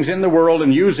of things in the world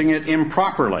and using it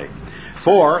improperly.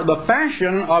 For the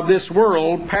fashion of this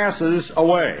world passes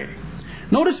away.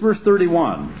 Notice verse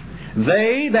 31.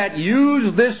 They that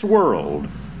use this world,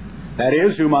 that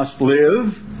is, who must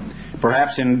live,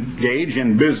 perhaps engage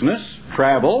in business,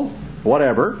 travel,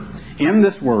 whatever, in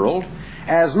this world,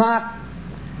 as not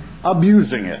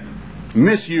abusing it,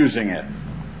 misusing it,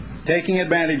 taking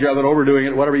advantage of it, overdoing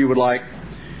it, whatever you would like,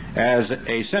 as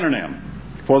a synonym.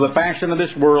 For the fashion of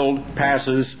this world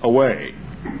passes away.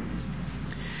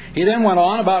 He then went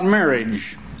on about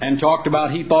marriage and talked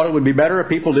about he thought it would be better if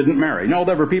people didn't marry. No,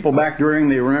 there were people back during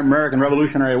the American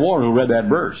Revolutionary War who read that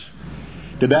verse.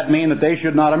 Did that mean that they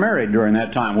should not have married during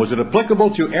that time? Was it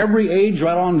applicable to every age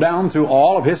right on down through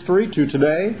all of history to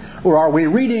today? Or are we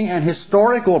reading an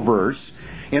historical verse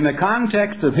in the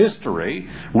context of history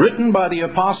written by the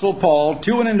Apostle Paul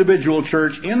to an individual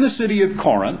church in the city of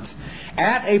Corinth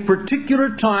at a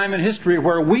particular time in history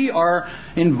where we are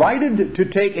invited to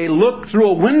take a look through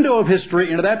a window of history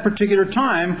into that particular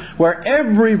time where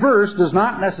every verse does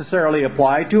not necessarily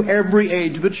apply to every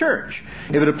age of the church.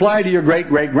 If it applied to your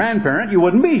great-great-grandparent, you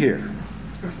wouldn't be here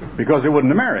because they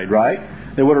wouldn't have married, right?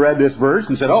 They would have read this verse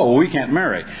and said, oh, well, we can't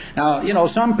marry. Now, you know,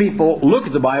 some people look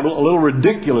at the Bible a little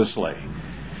ridiculously.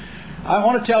 I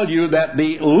want to tell you that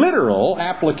the literal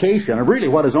application of really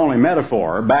what is only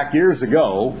metaphor back years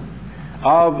ago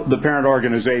of the parent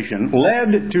organization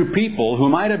led to people who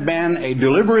might have been a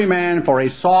delivery man for a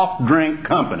soft drink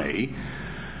company,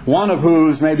 one of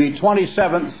whose maybe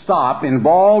 27th stop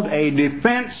involved a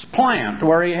defense plant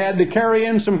where he had to carry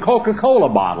in some Coca-Cola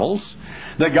bottles.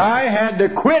 The guy had to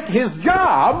quit his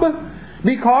job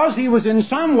because he was in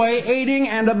some way aiding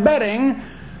and abetting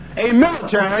a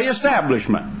military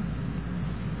establishment.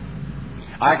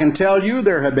 I can tell you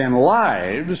there have been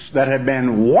lives that have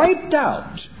been wiped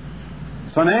out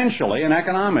financially and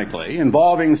economically,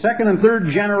 involving second and third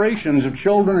generations of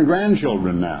children and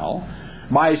grandchildren now,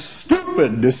 by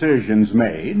stupid decisions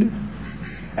made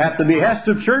at the behest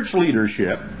of church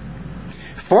leadership,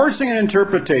 forcing an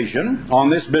interpretation on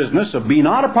this business of be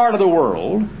not a part of the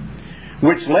world,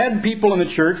 which led people in the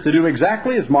church to do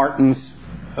exactly as Martin's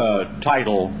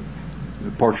title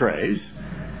portrays,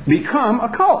 become a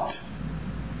cult,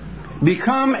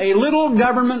 become a little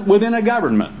government within a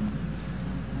government,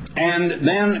 and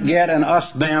then get an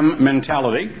us-them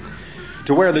mentality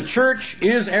to where the church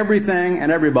is everything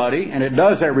and everybody, and it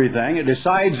does everything, it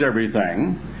decides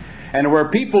everything, and where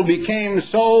people became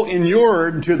so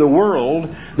inured to the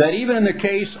world that even in the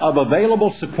case of available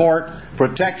support,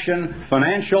 protection,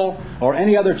 financial, or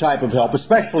any other type of help,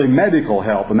 especially medical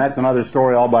help, and that's another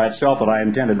story all by itself that I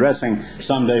intend addressing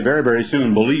someday very, very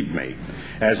soon, believe me,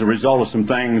 as a result of some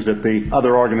things that the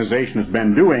other organization has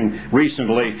been doing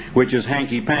recently, which is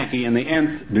hanky-panky in the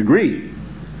nth degree.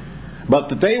 but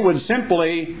that they would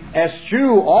simply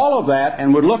eschew all of that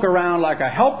and would look around like a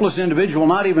helpless individual,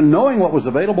 not even knowing what was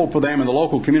available for them in the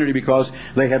local community because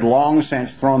they had long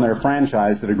since thrown their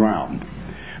franchise to the ground.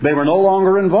 They were no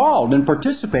longer involved in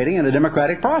participating in a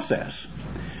democratic process.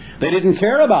 They didn't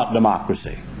care about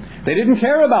democracy. They didn't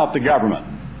care about the government,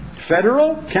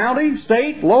 federal, county,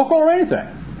 state, local, or anything.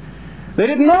 They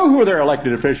didn't know who their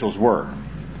elected officials were.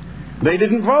 They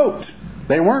didn't vote.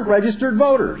 They weren't registered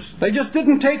voters. They just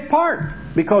didn't take part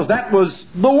because that was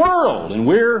the world and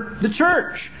we're the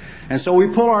church. And so we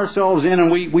pull ourselves in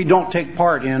and we don't take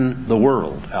part in the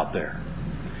world out there.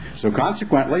 So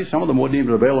consequently, some of them wouldn't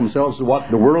even avail themselves of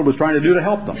what the world was trying to do to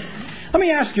help them. Let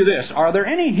me ask you this. Are there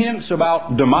any hints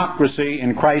about democracy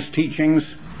in Christ's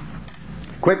teachings?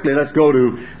 Quickly, let's go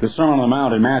to the Sermon on the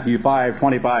Mount in Matthew 5,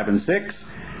 25 and 6.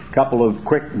 A couple of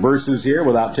quick verses here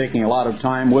without taking a lot of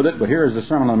time with it. But here is the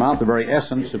Sermon on the Mount, the very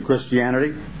essence of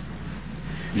Christianity.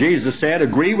 Jesus said,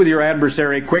 "Agree with your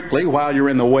adversary quickly while you're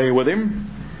in the way with him,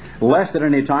 lest at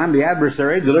any time the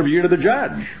adversary deliver you to the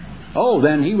judge." Oh,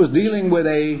 then he was dealing with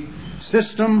a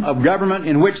system of government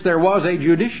in which there was a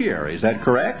judiciary. Is that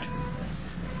correct?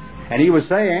 And he was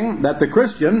saying that the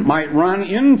Christian might run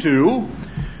into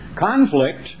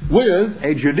conflict with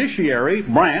a judiciary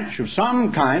branch of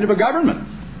some kind of a government.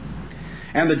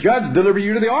 And the judge deliver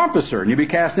you to the officer, and you be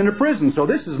cast into prison. So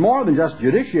this is more than just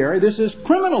judiciary. This is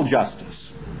criminal justice.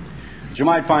 You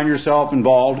might find yourself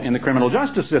involved in the criminal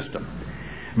justice system.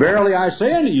 "Verily I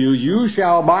say unto you, you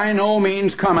shall by no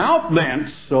means come out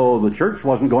thence." So the church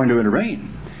wasn't going to intervene.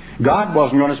 God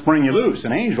wasn't going to spring you loose.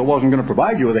 An angel wasn't going to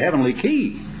provide you with a heavenly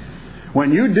key.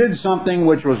 When you did something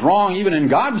which was wrong even in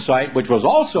God's sight, which was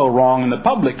also wrong in the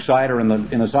public sight or in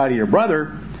the sight of your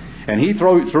brother, and he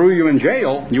threw you in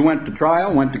jail, you went to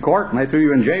trial, went to court, and they threw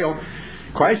you in jail,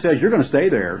 Christ says you're going to stay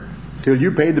there till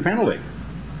you paid the penalty.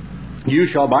 "You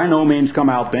shall by no means come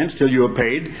out thence till you have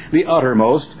paid the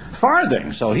uttermost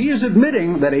farthing." So he is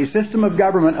admitting that a system of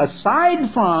government aside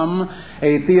from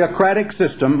a theocratic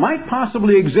system might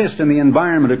possibly exist in the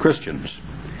environment of Christians.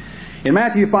 In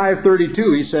Matthew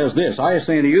 5:32 he says this, "I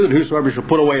say unto you that whosoever shall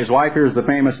put away his wife," here's the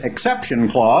famous exception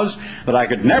clause that I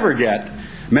could never get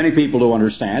many people to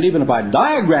understand, even if I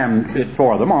diagrammed it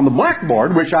for them on the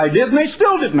blackboard, which I did, and they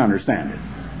still didn't understand it.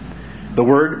 The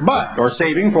word "but," or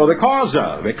saving for the cause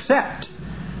of, except.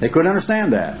 They couldn't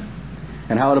understand that.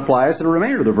 And how it applies to the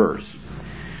remainder of the verse.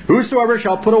 "Whosoever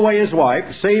shall put away his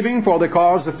wife, saving for the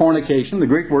cause of fornication," the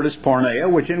Greek word is porneia,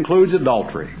 which includes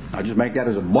adultery. I just make that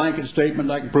as a blanket statement,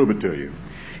 I can prove it to you.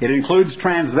 It includes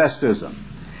transvestism.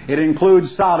 It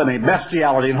includes sodomy,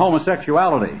 bestiality, and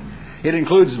homosexuality. It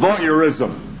includes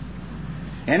voyeurism.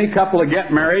 Any couple that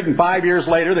get married and 5 years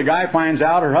later the guy finds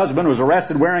out her husband was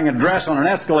arrested wearing a dress on an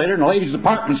escalator in a ladies'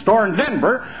 department store in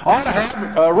Denver ought to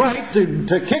have a right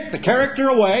to kick the character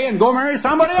away and go marry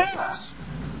somebody else.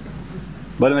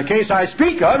 But in the case I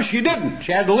speak of, she didn't.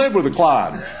 She had to live with the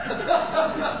clod.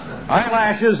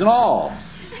 Eyelashes and all.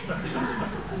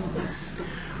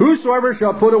 "Whosoever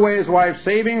shall put away his wife,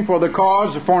 saving for the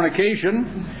cause of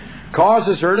fornication,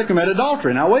 causes her to commit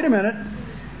adultery." Now wait a minute.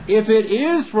 If it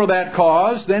is for that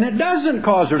cause, then it doesn't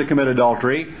cause her to commit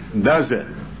adultery, does it?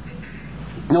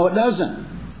 No, it doesn't.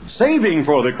 Saving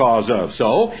for the cause of.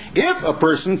 So, if a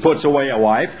person puts away a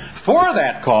wife for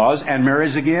that cause and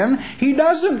marries again, he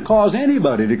doesn't cause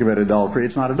anybody to commit adultery.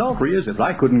 It's not adultery, is it?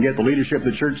 I couldn't get the leadership of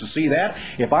the church to see that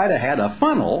if I'd have had a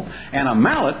funnel and a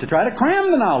mallet to try to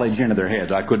cram the knowledge into their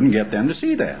heads. I couldn't get them to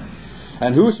see that.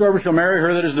 "And whosoever shall marry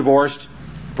her that is divorced,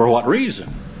 for what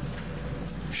reason?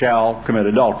 Shall commit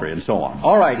adultery," and so on.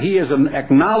 All right, he is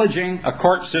acknowledging a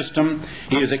court system.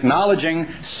 He is acknowledging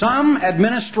some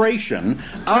administration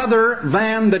other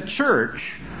than the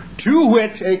church to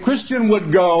which a Christian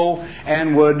would go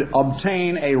and would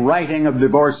obtain a writing of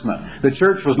divorcement. The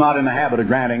church was not in the habit of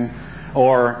granting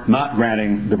or not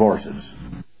granting divorces.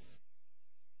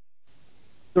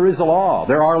 There is a law.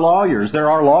 There are lawyers. There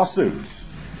are lawsuits.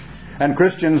 And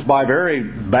Christians, by very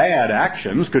bad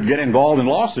actions, could get involved in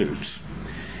lawsuits.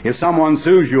 If someone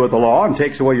sues you at the law and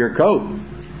takes away your coat,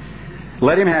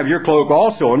 let him have your cloak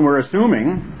also, and we're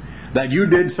assuming that you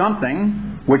did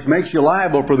something which makes you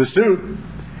liable for the suit,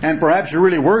 and perhaps you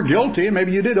really were guilty, and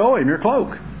maybe you did owe him your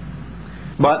cloak.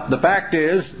 But the fact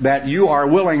is that you are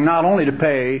willing not only to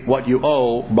pay what you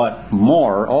owe, but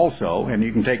more also, and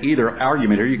you can take either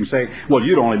argument here. You can say, well,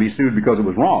 you'd only be sued because it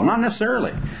was wrong. Not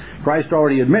necessarily. Christ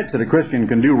already admits that a Christian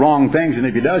can do wrong things, and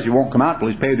if he does, he won't come out till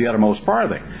he's paid the uttermost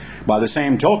farthing. By the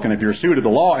same token, if you're sued at the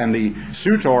law and the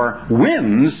suitor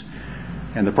wins,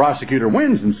 and the prosecutor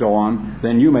wins and so on,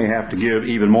 then you may have to give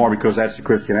even more because that's the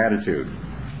Christian attitude.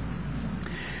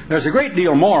 There's a great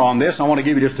deal more on this. I want to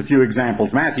give you just a few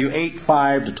examples. Matthew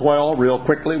 8:5-12, real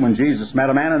quickly, when Jesus met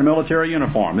a man in a military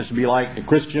uniform. This would be like a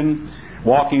Christian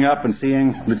walking up and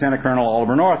seeing Lieutenant Colonel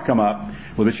Oliver North come up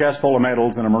with a chest full of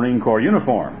medals and a Marine Corps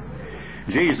uniform.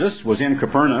 Jesus was in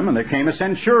Capernaum, and there came a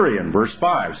centurion, verse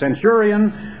 5.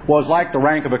 Centurion was like the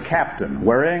rank of a captain,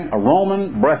 wearing a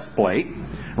Roman breastplate,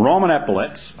 Roman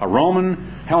epaulets, a Roman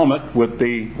helmet with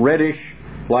the reddish,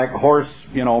 like horse,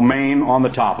 mane on the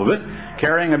top of it,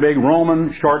 carrying a big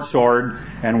Roman short sword,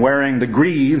 and wearing the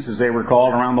greaves, as they were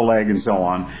called, around the leg and so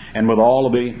on, and with all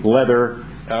of the leather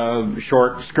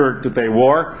short skirt that they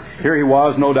wore. Here he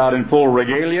was, no doubt, in full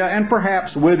regalia, and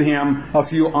perhaps with him a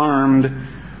few armed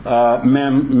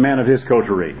men of his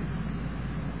coterie,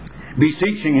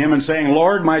 beseeching him and saying,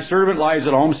 Lord, my servant lies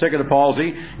at home, sick of the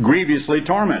palsy, grievously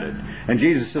tormented. And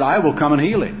Jesus said, I will come and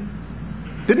heal him.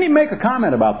 Didn't he make a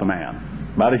comment about the man?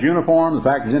 About his uniform, the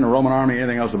fact he's in the Roman army,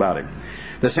 anything else about him?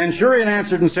 The centurion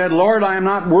answered and said, Lord, I am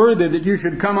not worthy that you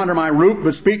should come under my roof,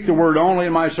 but speak the word only,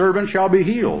 and my servant shall be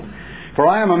healed. For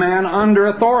I am a man under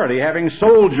authority, having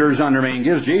soldiers under me. And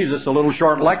gives Jesus a little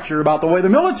short lecture about the way the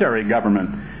military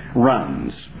government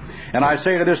runs. And I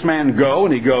say to this man, go,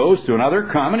 and he goes. To another,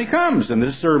 come, and he comes. And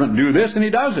this servant, do this, and he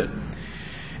does it.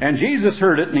 And Jesus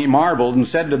heard it, and he marveled, and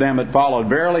said to them that followed,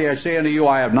 Verily I say unto you,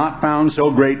 I have not found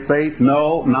so great faith,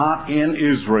 no, not in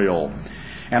Israel.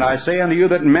 And I say unto you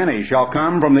that many shall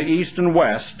come from the east and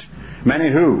west, many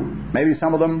who? Maybe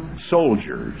some of them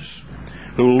soldiers,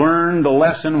 who learned the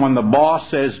lesson when the boss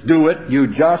says do it, you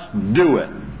just do it.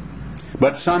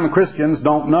 But some Christians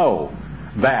don't know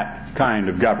that kind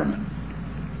of government.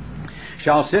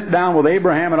 Shall sit down with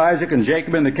Abraham and Isaac and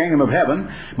Jacob in the kingdom of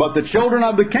heaven, but the children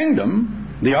of the kingdom,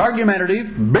 the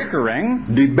argumentative,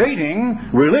 bickering, debating,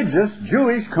 religious,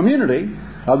 Jewish community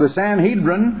of the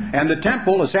Sanhedrin and the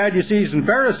temple, the Sadducees and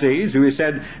Pharisees, who he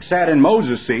said sat in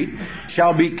Moses' seat,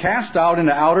 shall be cast out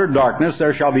into outer darkness.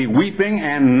 There shall be weeping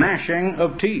and gnashing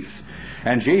of teeth.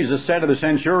 And Jesus said to the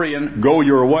centurion, go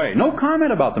your way. No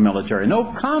comment about the military. No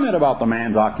comment about the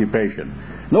man's occupation.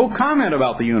 No comment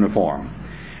about the uniform.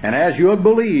 And as you have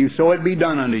believed, so it be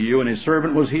done unto you. And his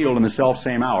servant was healed in the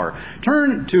selfsame hour.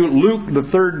 Turn to Luke, the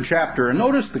 3rd chapter, and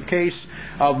notice the case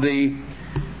of the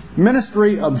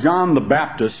ministry of John the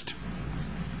Baptist.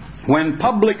 When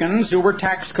publicans, who were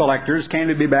tax collectors, came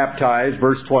to be baptized,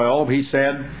 verse 12, he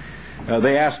said,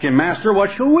 they asked him, Master,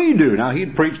 what shall we do? Now,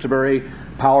 he'd preached a very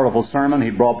powerful sermon. He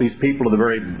brought these people to the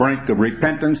very brink of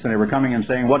repentance, and they were coming and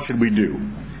saying, what should we do?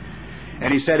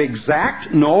 And he said,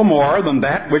 exact no more than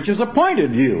that which is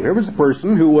appointed you. Here was a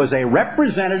person who was a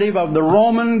representative of the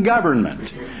Roman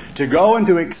government to go and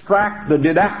to extract the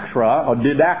didrachma,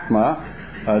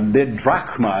 I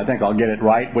think I'll get it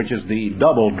right, which is the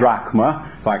double drachma.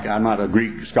 In fact, I'm not a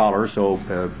Greek scholar, so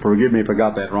forgive me if I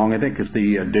got that wrong. I think it's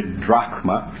the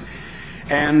didrachma.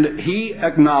 And he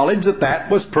acknowledged that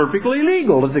that was perfectly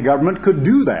legal, that the government could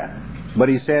do that. But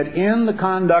he said, in the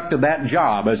conduct of that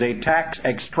job as a tax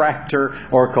extractor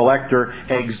or collector,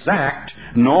 exact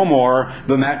no more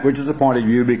than that which is appointed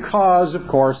you, because, of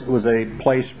course, it was a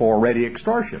place for ready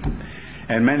extortion.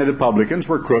 And many of the publicans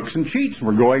were crooks and cheats, and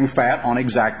were going fat on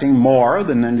exacting more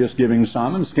than then just giving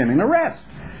some and skimming the rest.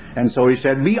 And so he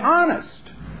said, be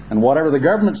honest. And whatever the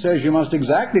government says you must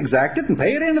exact it, and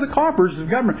pay it into the coffers of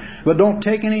the government. But don't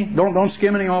take any, don't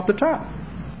skim any off the top.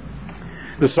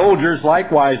 The soldiers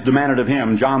likewise demanded of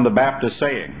him, John the Baptist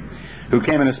saying, who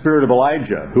came in the spirit of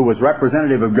Elijah, who was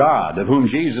representative of God, of whom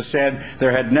Jesus said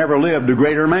there had never lived a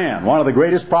greater man, one of the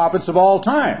greatest prophets of all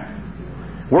time.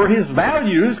 Were his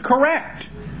values correct?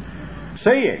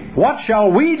 Saying, what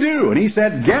shall we do? And he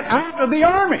said, get out of the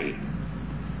army.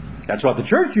 That's what the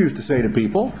church used to say to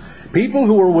people. People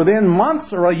who were within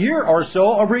months or a year or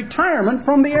so of retirement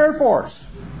from the Air Force.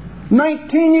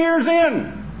 19 years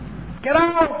in. Get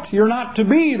out! You're not to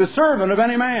be the servant of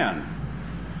any man.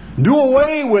 Do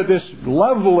away with this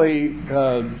lovely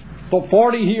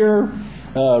 40-year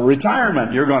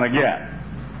retirement you're going to get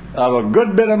of a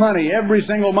good bit of money every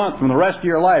single month from the rest of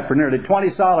your life for nearly 20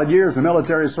 solid years of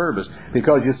military service.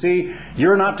 Because you see,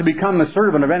 you're not to become the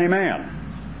servant of any man.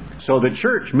 So the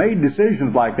church made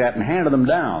decisions like that and handed them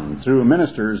down through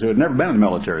ministers who had never been in the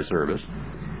military service.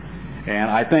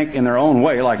 And I think in their own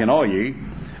way, like in Oye,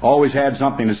 always had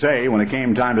something to say when it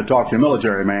came time to talk to a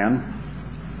military man.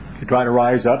 To try to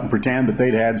rise up and pretend that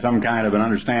they'd had some kind of an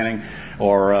understanding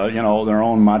or, their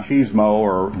own machismo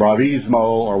or bravismo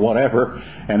or whatever,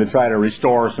 and to try to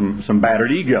restore some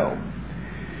battered ego.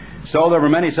 So there were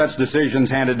many such decisions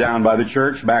handed down by the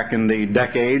church back in the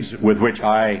decades with which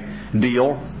I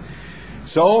deal.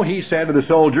 So he said to the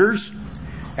soldiers,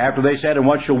 After they said, "And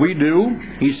what shall we do?"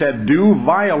 he said, "Do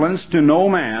violence to no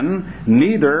man,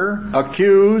 neither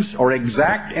accuse or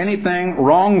exact anything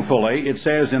wrongfully." It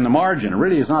says in the margin. It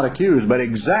really is not accuse, but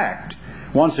exact.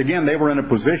 Once again, they were in a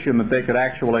position that they could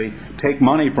actually take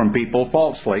money from people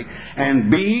falsely. "And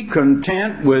be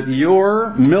content with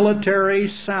your military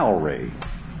salary,"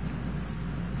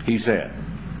 he said.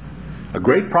 A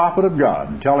great prophet of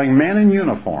God telling men in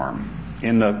uniform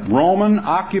in the Roman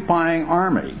occupying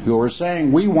army who are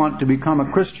saying, "We want to become a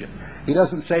Christian." He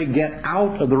doesn't say get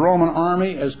out of the Roman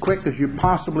army as quick as you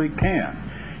possibly can.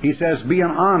 He says be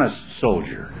an honest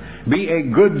soldier. Be a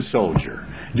good soldier.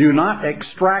 Do not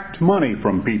extract money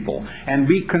from people, and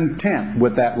be content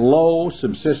with that low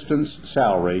subsistence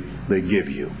salary they give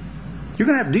you. You're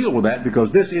going to have to deal with that,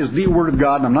 because this is the Word of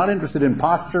God, and I'm not interested in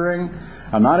posturing.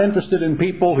 I'm not interested in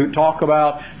people who talk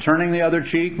about turning the other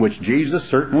cheek, which Jesus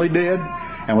certainly did,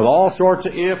 and with all sorts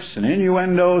of ifs and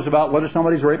innuendos about whether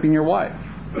somebody's raping your wife.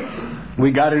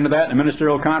 We got into that in a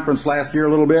ministerial conference last year a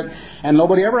little bit, and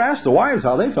nobody ever asked the wives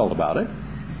how they felt about it.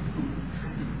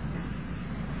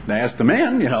 They asked the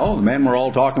men, the men were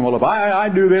all talking, "Well, if I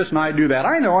do this and I do that."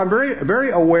 I know, I'm very,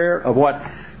 very aware of what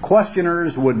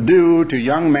questioners would do to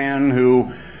young men who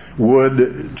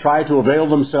would try to avail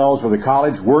themselves of the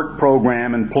college work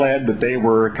program and pled that they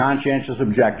were conscientious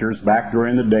objectors back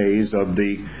during the days of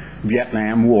the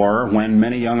Vietnam War, when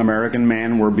many young American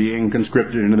men were being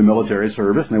conscripted into the military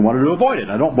service, and they wanted to avoid it.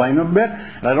 I don't blame them a bit,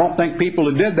 and I don't think people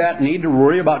who did that need to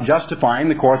worry about justifying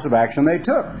the course of action they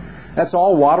took. That's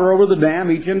all water over the dam.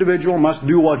 Each individual must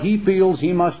do what he feels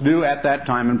he must do at that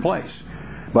time and place.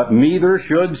 But neither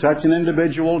should such an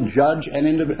individual judge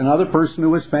another person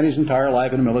who has spent his entire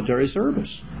life in the military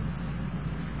service.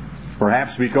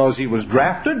 Perhaps because he was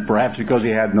drafted, perhaps because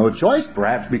he had no choice,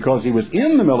 perhaps because he was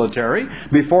in the military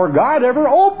before God ever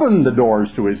opened the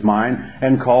doors to his mind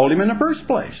and called him in the first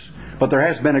place. But there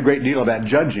has been a great deal of that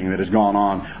judging that has gone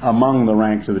on among the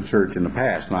ranks of the church in the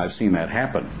past, and I've seen that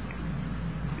happen.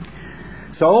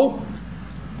 So,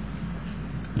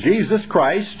 Jesus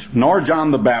Christ, nor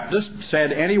John the Baptist,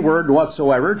 said any word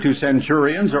whatsoever to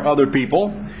centurions or other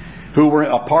people who were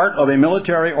a part of a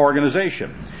military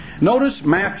organization. Notice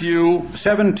Matthew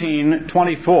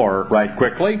 17:24 right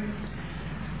quickly.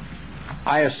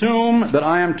 I assume that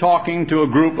I am talking to a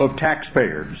group of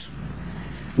taxpayers.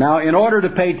 Now, in order to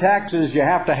pay taxes, you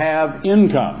have to have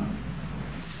income.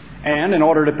 And in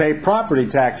order to pay property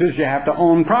taxes, you have to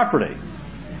own property.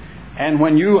 And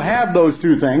when you have those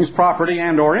two things, property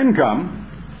and or income,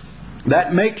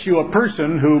 that makes you a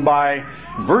person who, by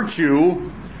virtue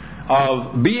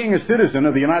of being a citizen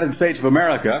of the United States of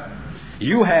America,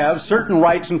 you have certain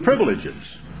rights and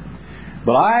privileges.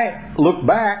 But I look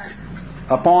back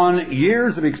upon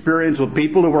years of experience with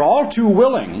people who were all too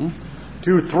willing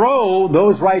to throw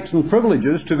those rights and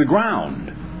privileges to the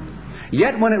ground.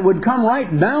 Yet when it would come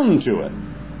right down to it,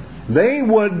 they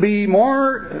would be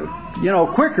more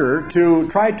quicker to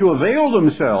try to avail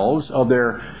themselves of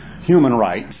their human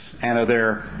rights and of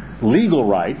their legal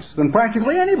rights than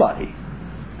practically anybody.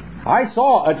 I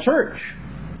saw a church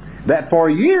that for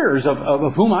years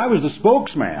of whom I was the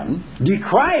spokesman,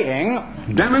 decrying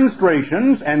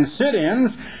demonstrations and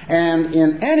sit-ins and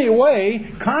in any way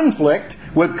conflict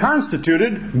with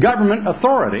constituted government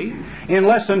authority, in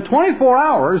less than 24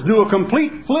 hours do a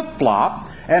complete flip-flop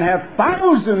and have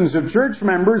thousands of church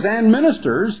members and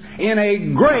ministers in a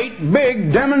great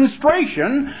big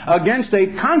demonstration against a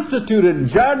constituted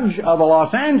judge of a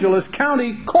Los Angeles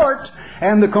County court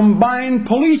and the combined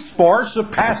police force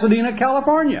of Pasadena,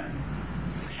 California.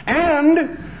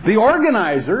 And the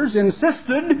organizers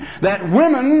insisted that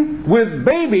women with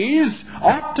babies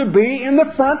ought to be in the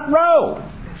front row.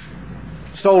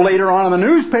 So later on in the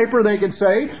newspaper they could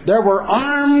say there were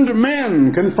armed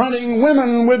men confronting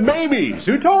women with babies.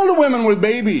 Who told the women with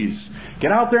babies,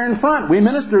 get out there in front, we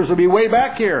ministers will be way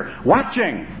back here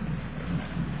watching?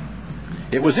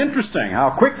 It was interesting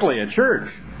how quickly a church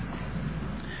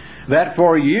that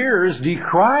for years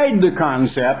decried the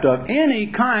concept of any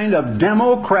kind of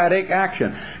democratic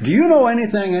action. Do you know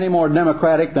anything any more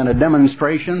democratic than a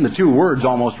demonstration? The two words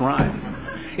almost rhyme.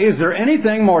 Is there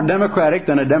anything more democratic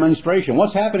than a demonstration?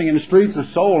 What's happening in the streets of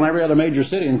Seoul and every other major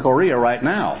city in Korea right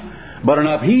now? But an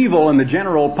upheaval in the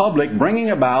general public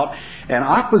bringing about an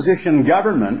opposition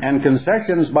government and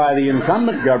concessions by the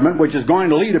incumbent government, which is going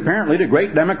to lead apparently to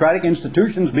great democratic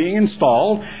institutions being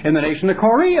installed in the nation of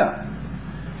Korea.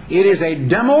 It is a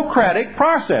democratic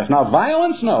process. Now,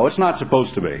 violence, no, it's not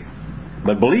supposed to be.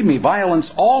 But believe me,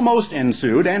 violence almost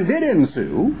ensued and did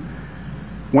ensue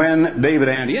when David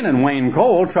Andian and Wayne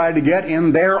Cole tried to get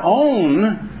in their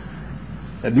own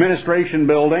administration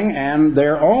building and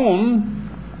their own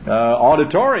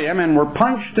auditorium and were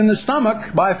punched in the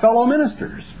stomach by fellow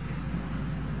ministers.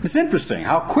 It's interesting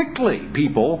how quickly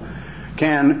people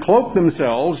can cloak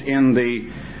themselves in the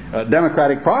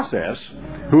democratic process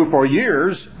who for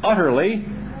years utterly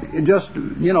just,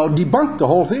 debunked the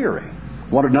whole theory.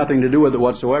 Wanted nothing to do with it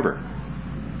whatsoever.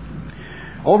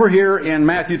 Over here in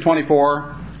Matthew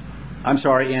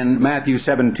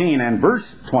 17 and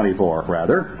verse 24,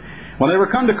 rather, when they were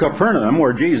come to Capernaum,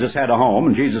 where Jesus had a home,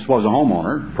 and Jesus was a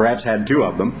homeowner, perhaps had two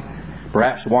of them,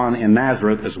 perhaps one in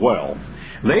Nazareth as well,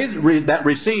 that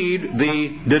received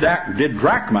the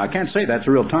didrachma, I can't say that's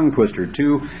a real tongue twister,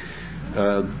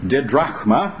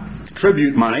 didrachma,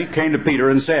 tribute money, came to Peter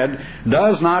and said,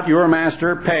 "Does not your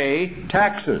master pay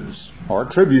taxes," or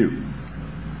tribute?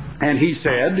 And he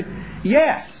said,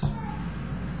 yes.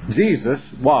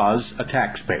 Jesus was a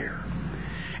taxpayer.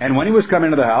 And when he was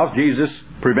coming into the house, Jesus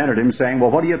prevented him, saying, "Well,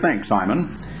 what do you think,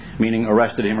 Simon?" Meaning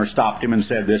arrested him or stopped him and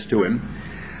said this to him,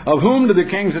 "Of whom do the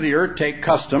kings of the earth take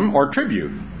custom or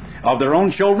tribute? Of their own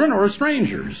children or of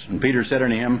strangers?" And Peter said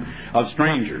unto him, "Of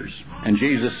strangers." And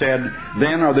Jesus said,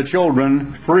 "Then are the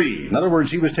children free." In other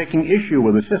words, he was taking issue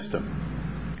with the system.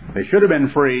 They should have been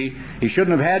free. He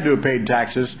shouldn't have had to have paid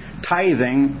taxes.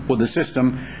 Tithing with the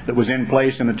system that was in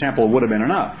place in the temple would have been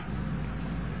enough.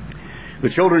 The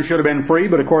children should have been free,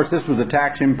 but of course this was a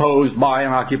tax imposed by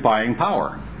an occupying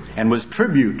power and was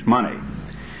tribute money.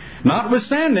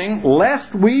 Notwithstanding,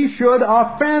 lest we should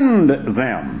offend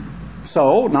them.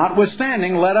 So,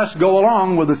 notwithstanding, let us go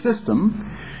along with the system.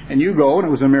 And you go, and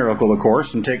it was a miracle, of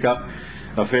course, and take up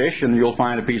a fish, and you'll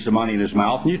find a piece of money in his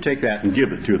mouth, and you take that and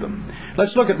give it to them.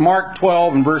 Let's look at Mark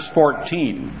 12 and verse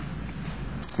 14.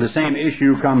 The same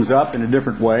issue comes up in a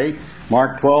different way.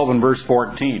 Mark 12 and verse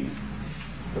 14.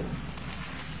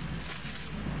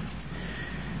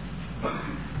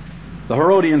 The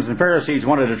Herodians and Pharisees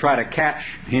wanted to try to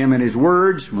catch him in his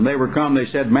words. When they were come, they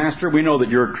said, "Master, we know that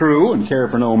you're true and care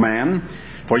for no man,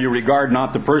 for you regard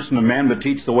not the person of men, but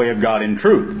teach the way of God in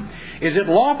truth. Is it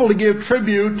lawful to give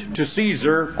tribute to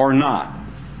Caesar or not?"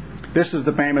 This is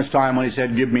the famous time when he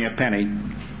said, "Give me a penny."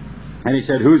 And he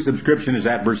said, "Whose subscription is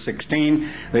that?" Verse 16.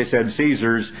 They said,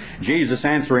 "Caesar's." Jesus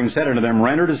answering said unto them,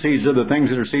 "Render to Caesar the things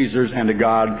that are Caesar's, and to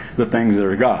God the things that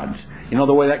are God's." You know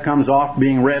the way that comes off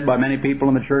being read by many people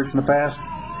in the church in the past?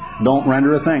 Don't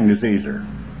render a thing to Caesar.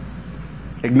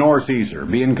 Ignore Caesar.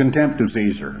 Be in contempt of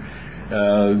Caesar.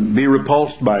 Be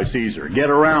repulsed by Caesar. Get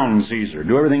around Caesar.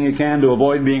 Do everything you can to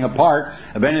avoid being a part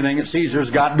of anything that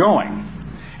Caesar's got going.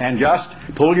 And just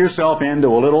pull yourself into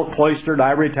a little cloistered,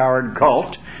 ivory-towered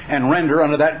cult and render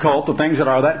unto that cult the things that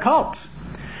are that cult's.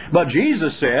 But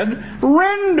Jesus said,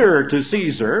 "Render to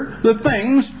Caesar the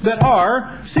things that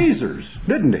are Caesar's,"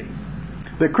 didn't he?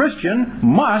 The Christian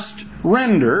must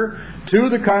render to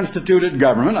the constituted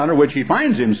government under which he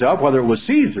finds himself, whether it was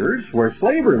Caesar's, where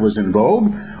slavery was in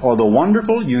vogue, or the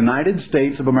wonderful United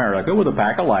States of America with a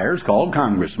pack of liars called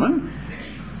congressmen.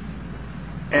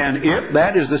 And if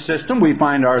that is the system we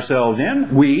find ourselves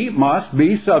in, we must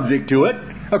be subject to it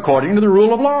according to the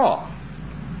rule of law.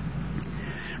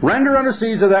 Render unto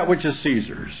Caesar that which is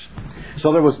Caesar's.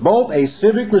 So there was both a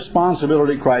civic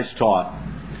responsibility Christ taught,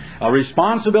 a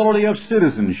responsibility of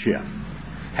citizenship,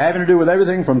 having to do with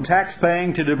everything from tax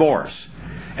paying to divorce,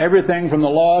 everything from the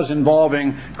laws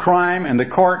involving crime and the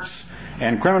courts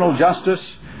and criminal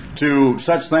justice to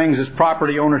such things as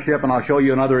property ownership, and I'll show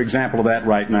you another example of that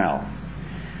right now.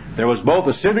 There was both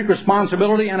a civic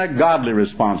responsibility and a godly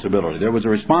responsibility. There was a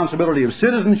responsibility of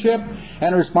citizenship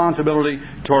and a responsibility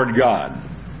toward God.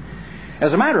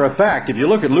 As a matter of fact, if you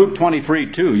look at Luke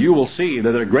 23:2, you will see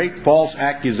that a great false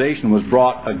accusation was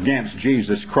brought against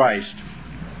Jesus Christ.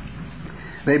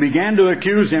 They began to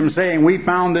accuse him, saying, "We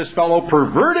found this fellow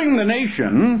perverting the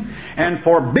nation and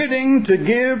forbidding to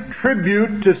give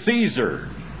tribute to Caesar."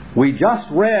 We just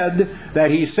read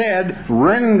that he said,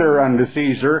 "Render unto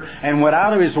Caesar," and went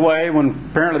out of his way, when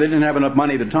apparently they didn't have enough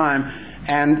money at the time,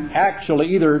 and actually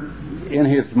either in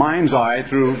his mind's eye,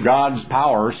 through God's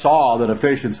power, saw that a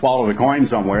fish had swallowed a coin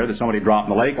somewhere that somebody dropped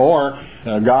in the lake, or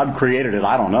God created it,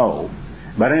 I don't know.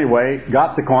 But anyway,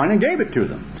 got the coin and gave it to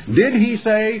them. Did he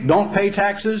say, "Don't pay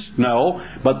taxes"? No,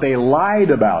 but they lied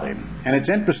about him. And it's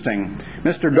interesting,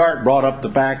 Mr. Gart brought up the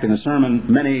fact in a sermon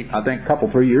a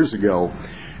 3 years ago,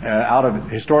 out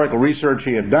of historical research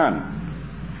he had done,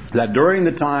 that during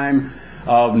the time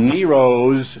of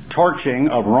Nero's torching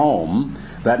of Rome,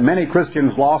 that many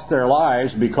Christians lost their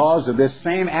lives because of this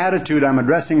same attitude I'm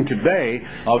addressing today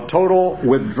of total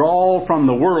withdrawal from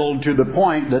the world, to the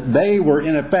point that they were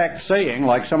in effect saying,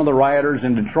 like some of the rioters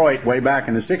in Detroit way back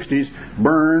in the 60s,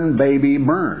 "Burn, baby,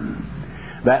 burn."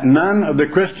 that none of the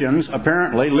Christians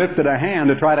apparently lifted a hand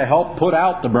to try to help put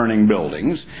out the burning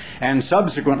buildings, and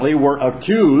subsequently were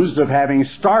accused of having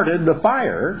started the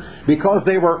fire because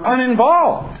they were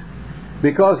uninvolved,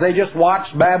 because they just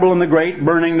watched Babylon the Great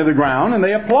burning to the ground and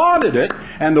they applauded it,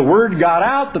 and the word got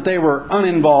out that they were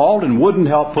uninvolved and wouldn't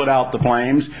help put out the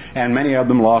flames, and many of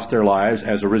them lost their lives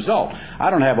as a result.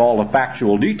 I don't have all the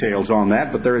factual details on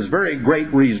that, but there is very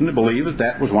great reason to believe that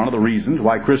that was one of the reasons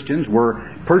why Christians were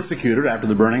persecuted after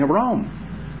the burning of Rome,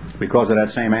 because of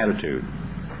that same attitude.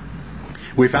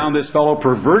 We found this fellow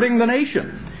perverting the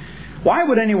nation. Why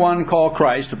would anyone call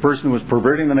Christ a person who was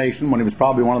perverting the nation when he was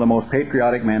probably one of the most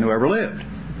patriotic men who ever lived?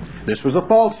 This was a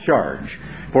false charge.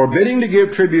 Forbidding to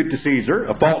give tribute to Caesar,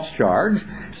 a false charge.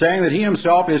 Saying that he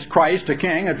himself is Christ, a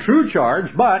king, a true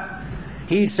charge, but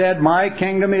he said, my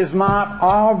kingdom is not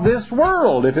of this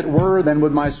world. If it were, then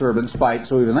would my servants fight.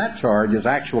 So even that charge is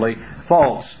actually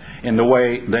false in the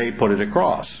way they put it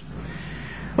across.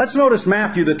 Let's notice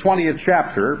Matthew, the 20th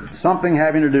chapter, something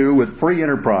having to do with free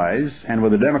enterprise and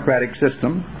with a democratic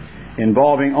system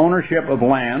involving ownership of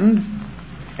land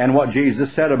and what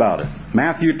Jesus said about it.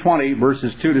 Matthew 20,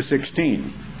 verses 2 to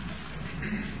 16.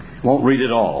 Won't read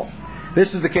it all.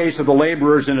 This is the case of the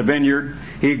laborers in a vineyard.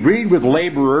 He agreed with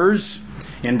laborers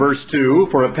in verse 2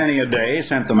 for a penny a day,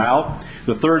 sent them out.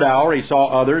 The third hour he saw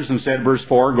others and said, verse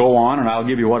 4, go on and I'll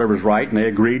give you whatever's right. And they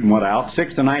agreed and went out.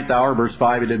 6th and 9th hour, verse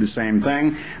 5, he did the same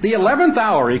thing. The 11th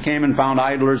hour he came and found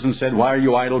idlers and said, why are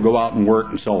you idle? Go out and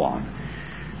work, and so on.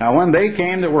 Now when they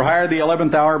came that were hired the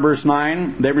 11th hour, verse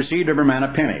 9, they received every man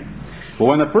a penny. But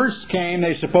when the first came,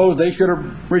 they supposed they should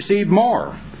have received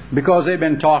more, because they've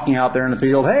been talking out there in the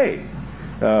field, hey,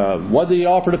 what did he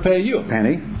offer to pay you? A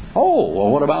penny? Oh, well,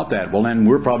 what about that? Well, then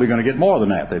we're probably going to get more than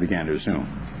that, they began to assume.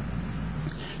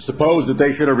 Suppose that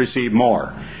they should have received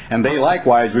more. And they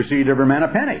likewise received every man a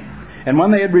penny. And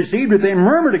when they had received it, they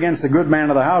murmured against the good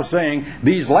man of the house, saying,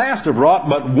 these last have wrought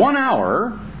but 1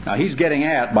 hour. Now he's getting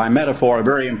at, by metaphor, a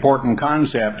very important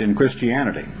concept in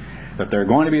Christianity, that there are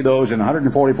going to be those in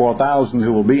 144,000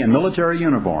 who will be in military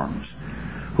uniforms,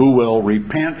 who will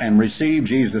repent and receive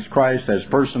Jesus Christ as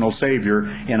personal Savior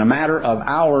in a matter of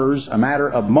hours, a matter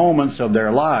of moments of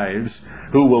their lives,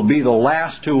 who will be the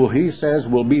last who, he says,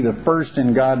 will be the first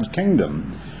in God's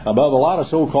kingdom, above a lot of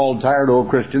so-called tired old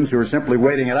Christians who are simply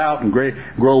waiting it out and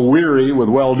grow weary with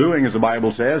well-doing, as the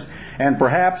Bible says, and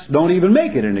perhaps don't even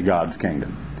make it into God's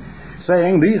kingdom.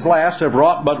 Saying, these last have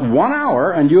wrought but 1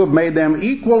 hour, and you have made them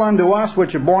equal unto us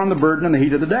which have borne the burden in the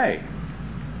heat of the day.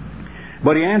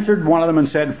 But he answered one of them and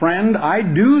said, friend, I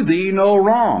do thee no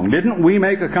wrong. Didn't we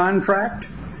make a contract?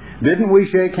 Didn't we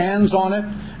shake hands on it?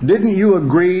 Didn't you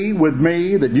agree with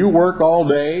me that you work all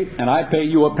day and I pay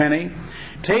you a penny?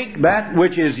 Take that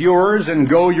which is yours and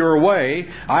go your way.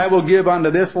 I will give unto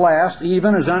this last,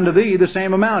 even as unto thee, the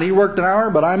same amount. He worked an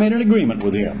hour, but I made an agreement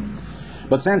with him.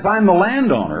 But since I'm the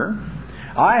landowner,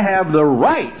 I have the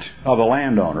right of a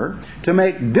landowner to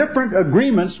make different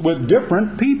agreements with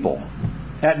different people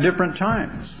at different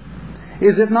times.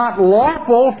 Is it not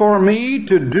lawful for me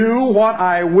to do what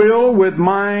I will with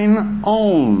mine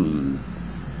own?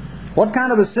 What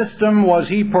kind of a system was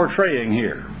he portraying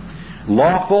here?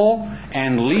 Lawful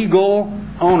and legal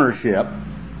ownership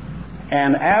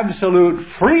and absolute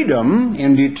freedom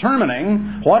in determining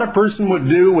what a person would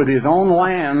do with his own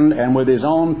land and with his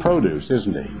own produce,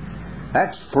 isn't he?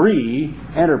 That's free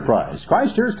enterprise.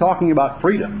 Christ here is talking about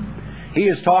freedom. He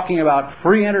is talking about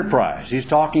free enterprise. He's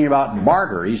talking about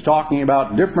barter. He's talking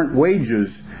about different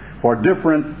wages for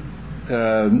different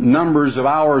numbers of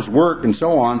hours worked and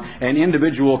so on, and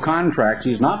individual contracts.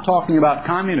 He's not talking about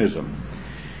communism.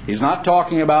 He's not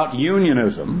talking about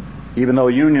unionism, even though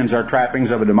unions are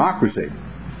trappings of a democracy.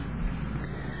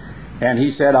 And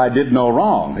he said, I did no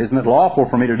wrong. Isn't it lawful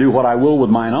for me to do what I will with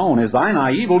mine own? Is thine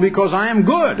eye evil because I am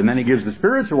good? And then he gives the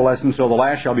spiritual lesson, so the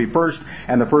last shall be first,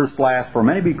 and the first last, for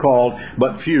many be called,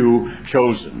 but few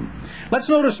chosen. Let's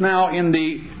notice now in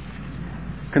the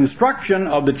construction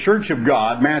of the church of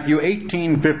God, Matthew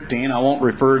 18:15. I won't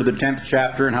refer to the 10th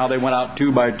chapter and how they went out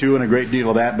 2 by 2 and a great deal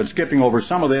of that, but skipping over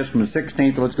some of this from the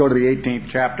 16th, let's go to the 18th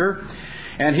chapter.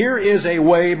 And here is a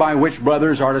way by which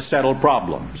brothers are to settle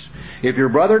problems. If your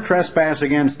brother trespass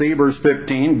against thee, verse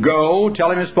 15, go, tell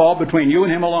him his fault between you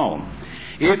and him alone.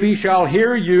 If he shall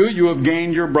hear you, you have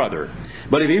gained your brother.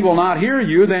 But if he will not hear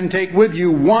you, then take with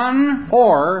you 1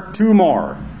 or 2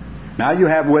 more. Now you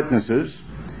have witnesses,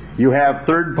 you have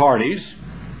third parties,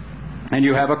 and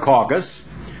you have a caucus,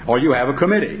 or you have a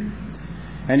committee.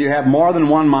 And you have more than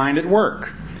one mind at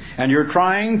work. And you're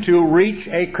trying to reach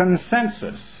a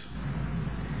consensus.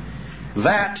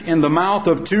 that in the mouth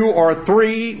of 2 or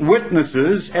 3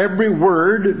 witnesses every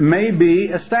word may be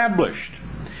established.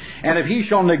 And if he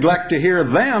shall neglect to hear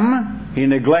them, he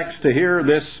neglects to hear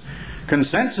this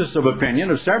consensus of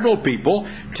opinion of several people,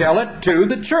 tell it to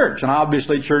the church. And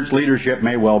obviously church leadership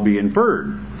may well be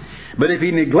inferred. But if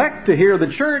he neglect to hear the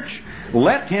church,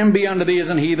 let him be unto thee as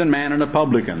an heathen man and a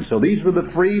publican. So these were the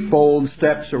threefold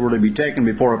steps that were to be taken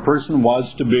before a person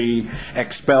was to be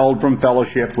expelled from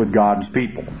fellowship with God's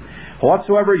people.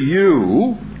 Whatsoever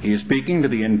you, he is speaking to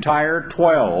the entire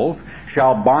 12,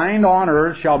 shall bind on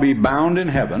earth shall be bound in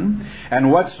heaven,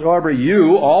 and whatsoever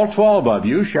you, all 12 of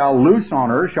you, shall loose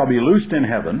on earth shall be loosed in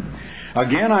heaven.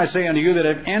 Again I say unto you that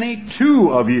if any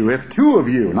 2 of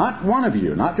you, not one of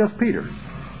you, not just Peter,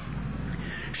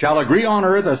 shall agree on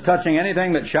earth as touching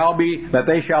anything that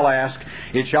they shall ask,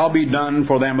 it shall be done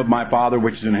for them of my Father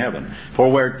which is in heaven.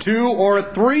 For where 2 or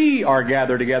 3 are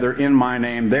gathered together in my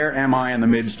name, there am I in the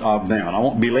midst of them. And I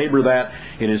won't belabor that.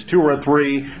 It is 2 or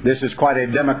 3. This is quite a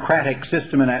democratic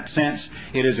system in that sense.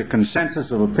 It is a consensus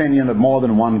of opinion of more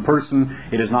than one person.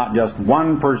 It is not just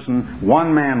one person,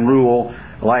 one man rule,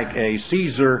 like a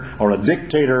Caesar or a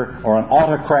dictator or an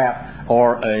autocrat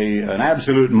or an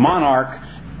absolute monarch,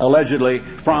 allegedly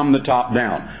from the top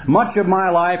down. Much of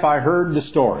my life I heard the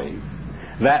story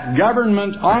that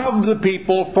government of the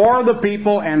people, for the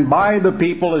people, and by the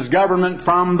people is government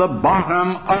from the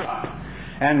bottom up.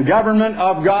 And government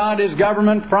of God is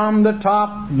government from the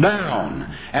top down.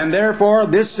 And therefore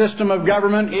this system of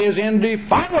government is in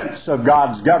defiance of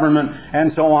God's government,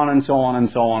 and so on and so on and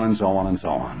so on and so on and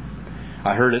so on.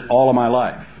 I heard it all of my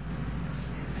life.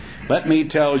 Let me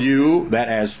tell you that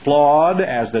as flawed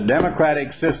as the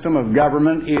democratic system of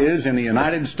government is in the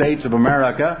United States of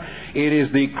America, it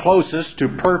is the closest to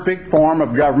perfect form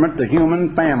of government the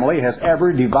human family has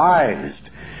ever devised.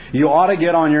 You ought to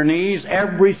get on your knees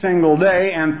every single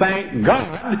day and thank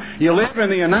God you live in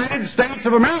the United States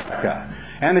of America,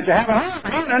 and that you have an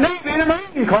army and a navy and a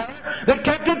marine corps that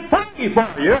kept it free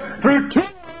for you through 2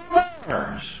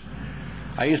 wars.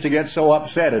 I used to get so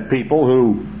upset at people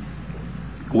who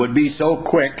would be so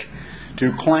quick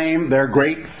to claim their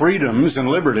great freedoms and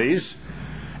liberties,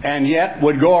 and yet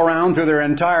would go around through their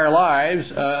entire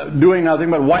lives doing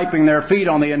nothing but wiping their feet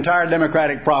on the entire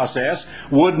democratic process,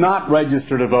 would not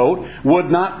register to vote, would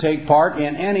not take part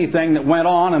in anything that went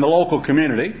on in the local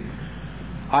community.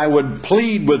 I would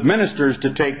plead with ministers to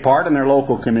take part in their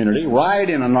local community, ride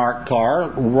in a NARC car,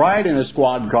 ride in a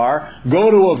squad car,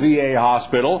 go to a VA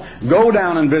hospital, go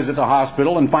down and visit the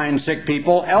hospital and find sick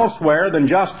people elsewhere than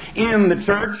just in the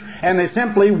church, and they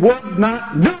simply would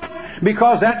not do it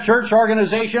because that church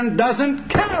organization doesn't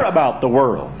care about the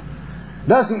world.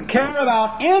 Doesn't care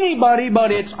about anybody but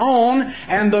its own,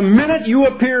 and the minute you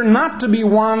appear not to be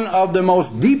one of the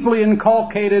most deeply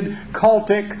inculcated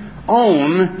cultic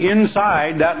own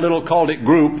inside that little cultic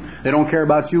group, they don't care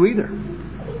about you either.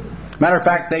 Matter of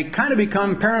fact, they kind of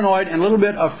become paranoid and a little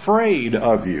bit afraid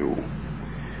of you.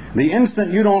 The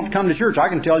instant you don't come to church, I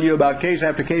can tell you about case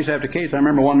after case after case. I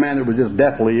remember one man that was just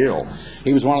deathly ill.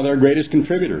 He was one of their greatest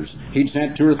contributors. He'd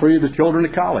sent 2 or 3 of his children to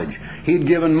college. He'd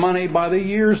given money by the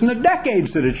years and the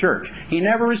decades to the church. He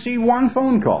never received one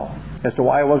phone call as to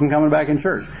why he wasn't coming back in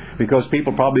church, because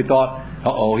people probably thought,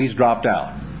 uh-oh, he's dropped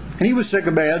out. And he was sick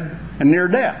of bed and near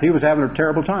death. He was having a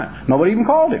terrible time. Nobody even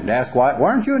called him to ask why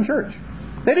aren't you in church?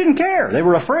 They didn't care. They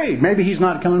were afraid. Maybe he's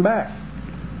not coming back.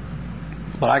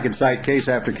 But I could cite case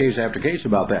after case after case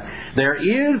about that. There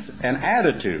is an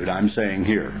attitude, I'm saying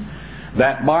here,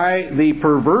 that by the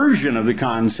perversion of the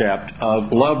concept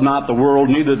of love not the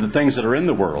world, neither the things that are in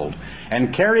the world,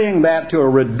 and carrying that to a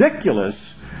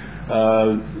ridiculous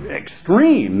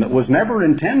extreme that was never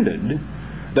intended,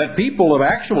 that people have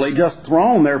actually just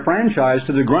thrown their franchise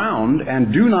to the ground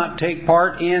and do not take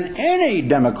part in any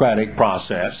democratic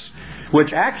process,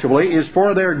 which actually is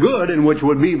for their good and which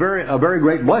would be a very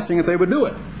great blessing if they would do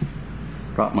it.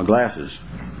 Dropped my glasses.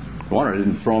 I wonder I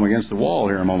didn't throw them against the wall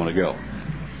here a moment ago.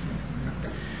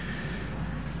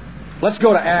 Let's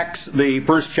go to Acts, the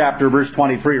 1st chapter, verse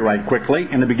 23 right quickly.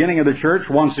 In the beginning of the church,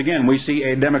 once again, we see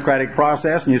a democratic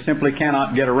process, and you simply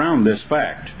cannot get around this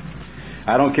fact.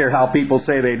 I don't care how people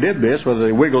say they did this, whether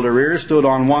they wiggled their ears, stood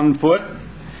on one foot,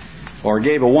 or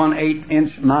gave a 1/8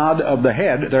 inch nod of the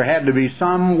head. There had to be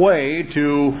some way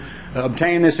to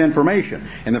obtain this information.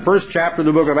 In the 1st chapter of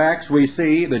the book of Acts, we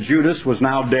see that Judas was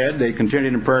now dead. They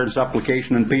continued in prayer and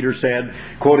supplication, and Peter said,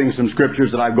 quoting some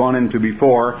scriptures that I've gone into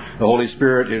before, the Holy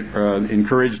Spirit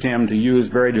encouraged him to use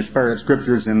very disparate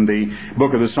scriptures in the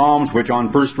book of the Psalms, which on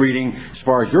first reading, as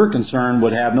far as you're concerned,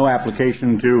 would have no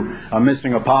application to a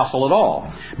missing apostle at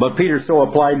all. But Peter so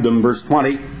applied them, verse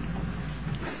 20,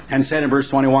 and said in verse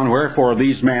 21, "Wherefore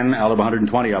these men, out of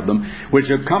 120 of them, which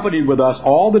accompanied with us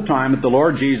all the time that the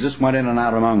Lord Jesus went in and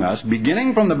out among us,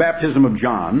 beginning from the baptism of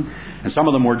John," and some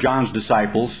of them were John's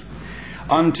disciples,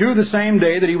 "unto the same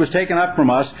day that he was taken up from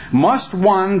us, must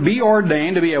one be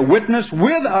ordained to be a witness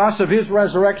with us of his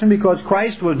resurrection," because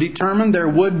Christ was determined there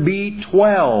would be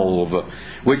 12,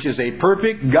 which is a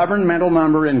perfect governmental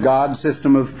number in God's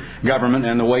system of government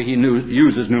and the way he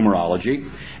uses numerology,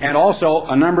 and also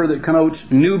a number that connotes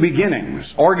new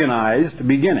beginnings, organized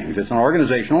beginnings. It's an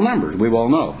organizational number, as we well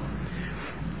know.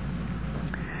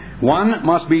 "One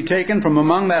must be taken from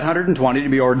among that 120 to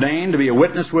be ordained to be a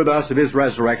witness with us of his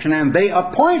resurrection, and they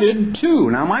appointed two."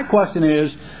 Now my question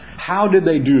is, how did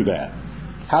they do that?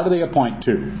 How did they appoint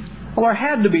two? Well, there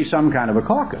had to be some kind of a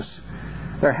caucus.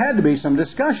 There had to be some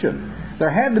discussion.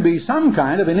 There had to be some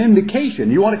kind of an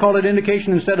indication. You want to call it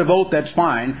indication instead of vote, that's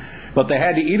fine. But they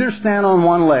had to either stand on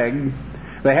one leg,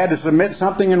 they had to submit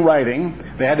something in writing,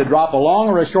 they had to drop a long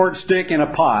or a short stick in a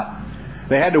pot,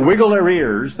 they had to wiggle their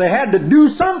ears, they had to do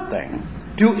something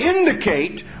to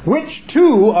indicate which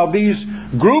two of these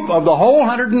group of the whole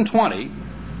 120,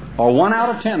 or 1 out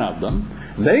of 10 of them,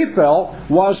 they felt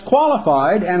was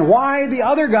qualified, and why the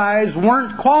other guys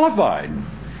weren't qualified.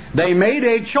 They made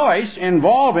a choice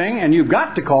involving, and you've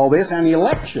got to call this an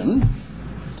election,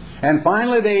 and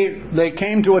finally they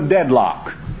came to a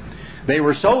deadlock. They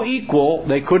were so equal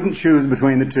they couldn't choose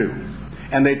between the two.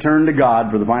 And they turned to God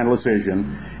for the final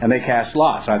decision, and they cast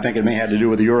lots. I think it may have to do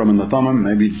with the Urim and the Thummim,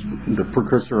 maybe the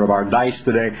precursor of our dice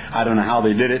today. I don't know how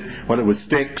they did it, whether it was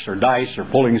sticks or dice or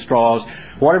pulling straws.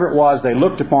 Whatever it was, they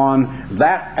looked upon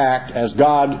that act as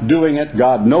God doing it.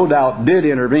 God no doubt did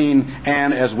intervene,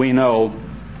 and as we know,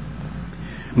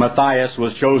 Matthias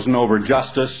was chosen over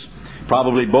Justus.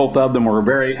 Probably both of them were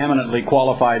very eminently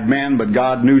qualified men, but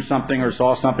God knew something or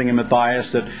saw something in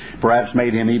Matthias that perhaps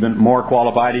made him even more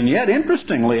qualified. And yet,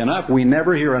 interestingly enough, we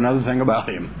never hear another thing about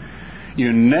him.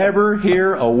 You never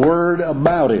hear a word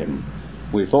about him.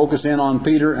 We focus in on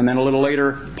Peter, and then a little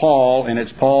later Paul, and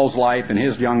it's Paul's life and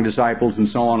his young disciples and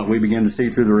so on that we begin to see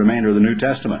through the remainder of the New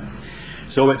Testament.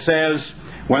 So it says,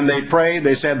 when they prayed,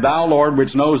 they said, "Thou, Lord,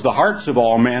 which knows the hearts of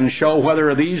all men, show whether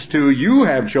of these two you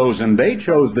have chosen." They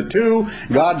chose the two.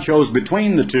 God chose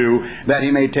between the two, that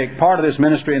he may take part of this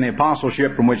ministry in the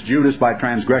apostleship from which Judas by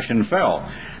transgression fell,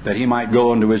 that he might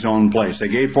go into his own place. They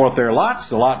gave forth their lots.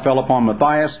 The lot fell upon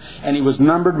Matthias, and he was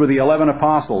numbered with the 11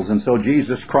 apostles. And so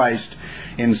Jesus Christ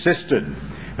insisted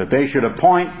that they should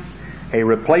appoint a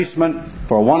replacement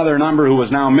for one of their number who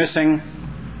was now missing.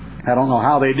 I don't know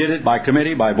how they did it, by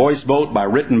committee, by voice vote, by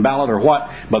written ballot, or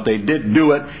what, but they did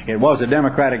do it. It was a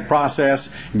democratic process.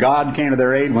 God came to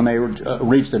their aid when they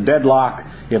reached a deadlock.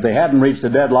 If they hadn't reached a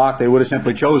deadlock, they would have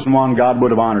simply chosen one. God would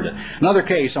have honored it. Another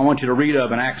case I want you to read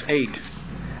of in Acts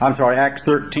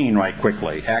 13 right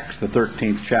quickly. Acts the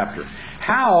 13th chapter.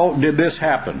 How did this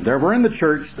happen? There were in the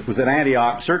church that was at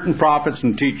Antioch certain prophets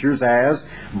and teachers, as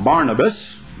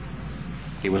Barnabas,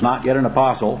 he was not yet an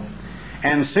apostle,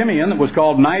 and Simeon, that was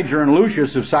called Niger, and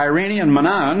Lucius of Cyrene, and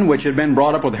Manan, which had been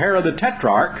brought up with Herod the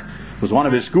Tetrarch, was one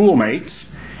of his schoolmates,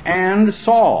 and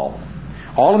Saul.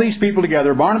 All of these people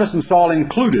together, Barnabas and Saul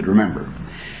included, remember.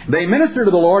 They ministered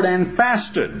to the Lord and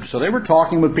fasted. So they were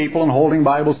talking with people and holding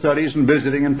Bible studies and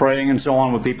visiting and praying and so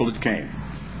on with people that came.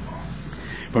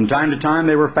 From time to time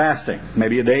they were fasting.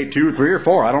 Maybe a day, 2, 3, or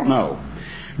 4, I don't know.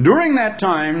 During that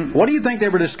time, what do you think they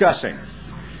were discussing?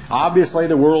 Obviously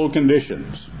the world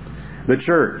conditions. The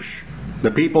church, the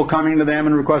people coming to them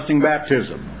and requesting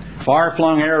baptism,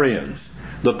 far-flung areas,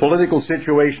 the political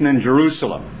situation in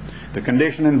Jerusalem, the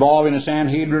condition involving the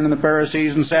Sanhedrin and the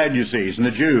Pharisees and Sadducees and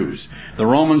the Jews, the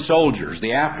Roman soldiers,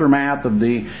 the aftermath of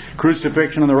the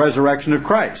crucifixion and the resurrection of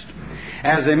Christ.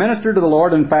 As they ministered to the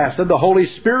Lord and fasted, the Holy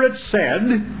Spirit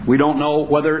said, we don't know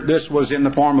whether this was in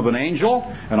the form of an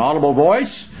angel, an audible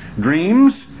voice,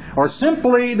 dreams, or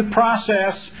simply the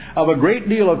process of a great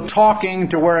deal of talking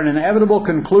to where an inevitable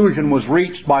conclusion was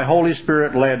reached by Holy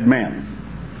Spirit-led men.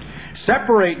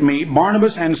 "Separate me,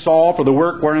 Barnabas and Saul, for the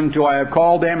work whereunto I have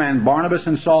called them." And Barnabas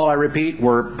and Saul, I repeat,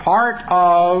 were part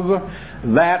of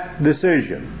that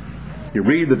decision. You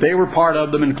read that they were part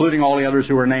of them, including all the others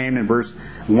who were named in verse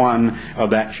 1 of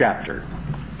that chapter.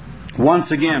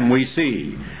 Once again, we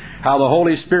see how the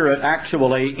Holy Spirit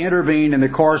actually intervened in the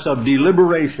course of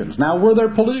deliberations. Now, were there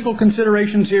political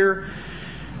considerations here?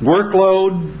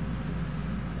 Workload?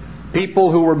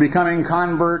 People who were becoming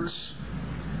converts?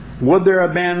 Would there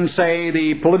have been, say,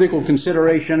 the political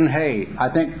consideration, hey, I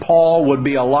think Paul would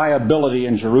be a liability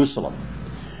in Jerusalem?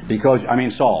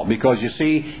 Saul, because you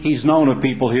see, he's known of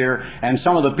people here, and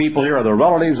some of the people here are the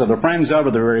relatives or the friends of,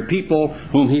 or the very people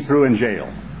whom he threw in jail.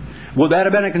 Would that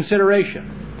have been a consideration?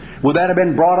 Would that have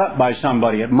been brought up by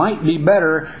somebody? It might be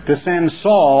better to send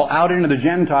Saul out into the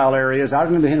Gentile areas, out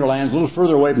into the hinterlands, a little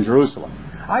further away from Jerusalem.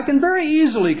 I can very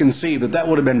easily conceive that that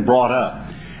would have been brought up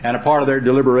and a part of their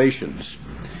deliberations.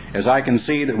 As I can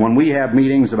see that when we have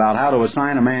meetings about how to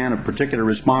assign a man a particular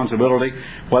responsibility,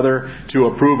 whether to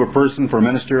approve a person for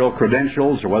ministerial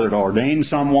credentials, or whether to ordain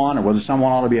someone, or whether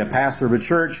someone ought to be a pastor of a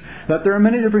church, that there are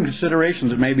many different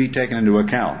considerations that may be taken into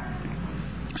account.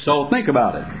 So think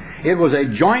about it. It was a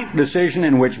joint decision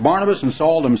in which Barnabas and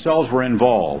Saul themselves were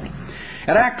involved.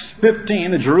 At Acts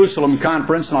 15, the Jerusalem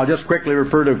conference, and I'll just quickly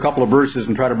refer to a couple of verses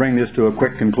and try to bring this to a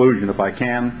quick conclusion if I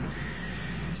can.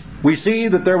 We see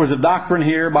that there was a doctrine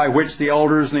here by which the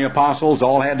elders and the apostles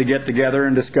all had to get together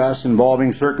and discuss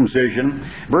involving circumcision.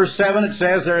 Verse 7, it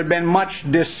says there had been much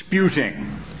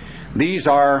disputing. These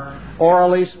are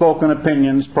orally spoken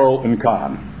opinions, pro and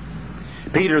con.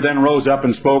 Peter then rose up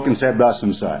and spoke and said thus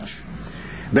and such.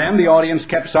 Then the audience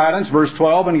kept silence, verse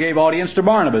 12, and gave audience to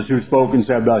Barnabas, who spoke and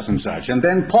said thus and such. And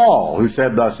then Paul, who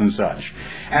said thus and such.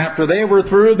 After they were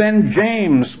through, then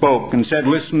James spoke and said,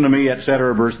 listen to me,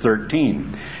 etc., verse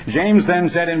 13. James then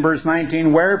said in verse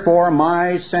 19, wherefore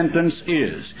my sentence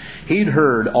is. He'd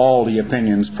heard all the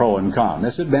opinions, pro and con.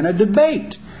 This had been a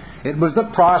debate. It was the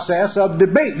process of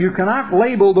debate. You cannot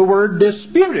label the word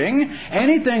disputing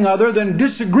anything other than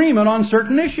disagreement on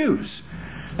certain issues.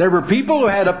 There were people who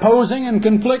had opposing and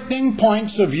conflicting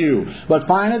points of view, but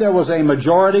finally there was a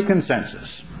majority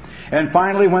consensus. And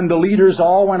finally, when the leaders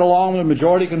all went along with the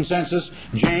majority consensus,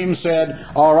 James said,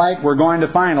 all right, we're going to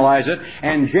finalize it.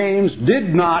 And James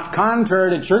did not,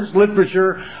 contrary to church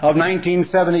literature of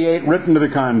 1978 written to the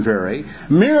contrary,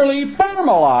 merely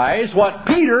formalize what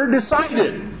Peter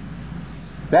decided.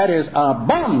 That is an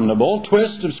abominable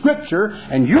twist of Scripture,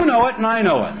 and you know it and I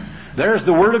know it. There's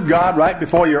the Word of God right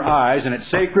before your eyes, and it's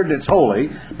sacred, it's holy.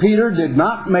 Peter did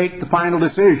not make the final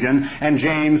decision, and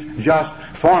James just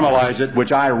formalized it,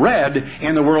 which I read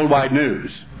in the Worldwide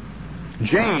News.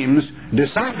 James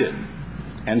decided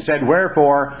and said,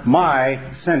 wherefore my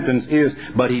sentence is.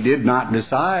 But he did not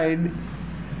decide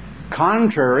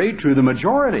contrary to the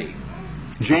majority.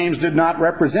 James did not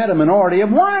represent a minority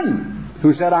of one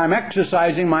who said, I'm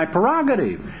exercising my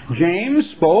prerogative. James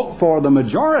spoke for the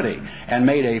majority and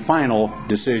made a final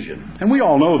decision. And we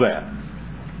all know that.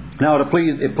 Now it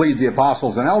pleased the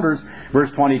apostles and elders,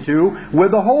 verse 22, with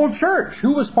the whole church.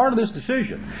 Who was part of this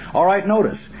decision? All right,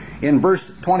 notice, in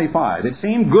verse 25, it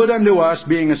seemed good unto us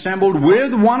being assembled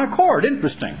with one accord.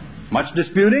 Interesting. Much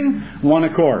disputing, one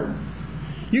accord.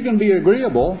 You can be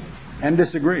agreeable and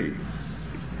disagree.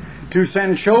 To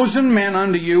send chosen men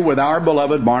unto you with our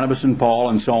beloved Barnabas and Paul,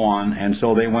 and so on. And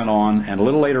so they went on, and a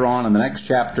little later on in the next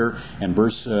chapter, in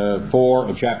verse 4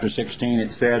 of chapter 16,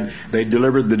 it said, they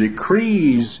delivered the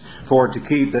decrees for to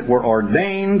keep that were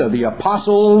ordained of the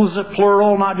apostles,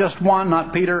 plural, not just one,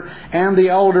 not Peter, and the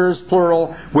elders,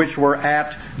 plural, which were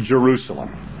at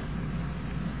Jerusalem.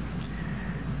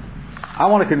 I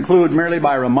want to conclude merely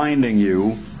by reminding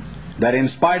you that in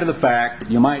spite of the fact that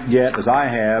you might get, as I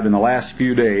have in the last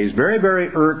few days, very,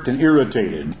 very irked and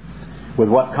irritated with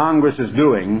what Congress is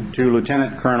doing to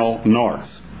Lieutenant Colonel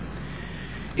North,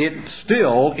 it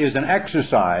still is an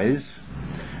exercise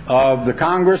of the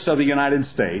Congress of the United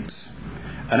States,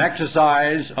 an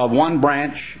exercise of one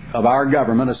branch of our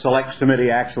government, a select committee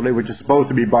actually, which is supposed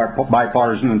to be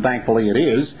bipartisan, and thankfully it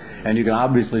is. And you can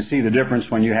obviously see the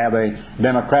difference when you have a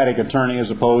Democratic attorney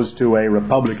as opposed to a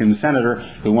Republican senator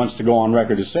who wants to go on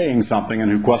record as saying something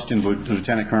and who questions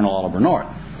Lieutenant Colonel Oliver North.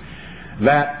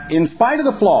 That in spite of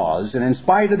the flaws and in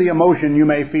spite of the emotion you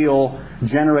may feel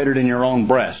generated in your own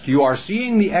breast, you are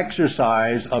seeing the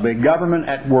exercise of a government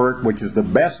at work which is the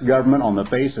best government on the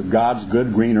face of God's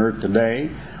good green earth today,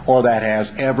 or that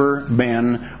has ever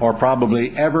been, or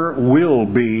probably ever will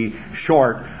be,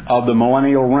 short of the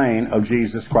millennial reign of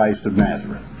Jesus Christ of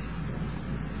Nazareth.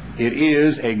 It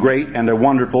is a great and a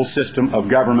wonderful system of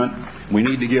government. We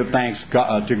need to give thanks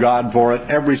to God for it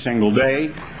every single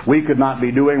day. We could not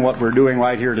be doing what we're doing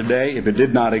right here today if it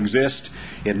did not exist.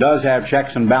 It does have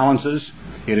checks and balances.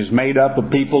 It is made up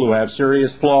of people who have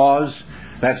serious flaws.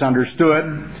 That's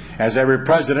understood, as every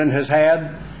president has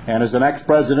had, and as the next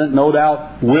president no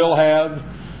doubt will have.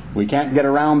 We can't get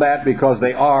around that because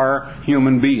they are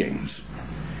human beings.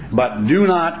 But do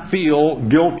not feel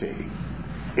guilty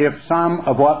if some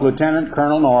of what Lieutenant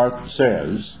Colonel North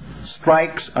says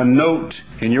strikes a note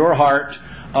in your heart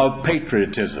of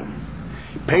patriotism.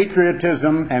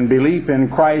 Patriotism and belief in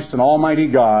Christ and Almighty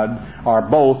God are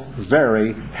both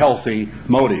very healthy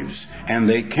motives, and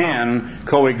they can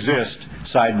coexist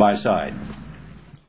side by side.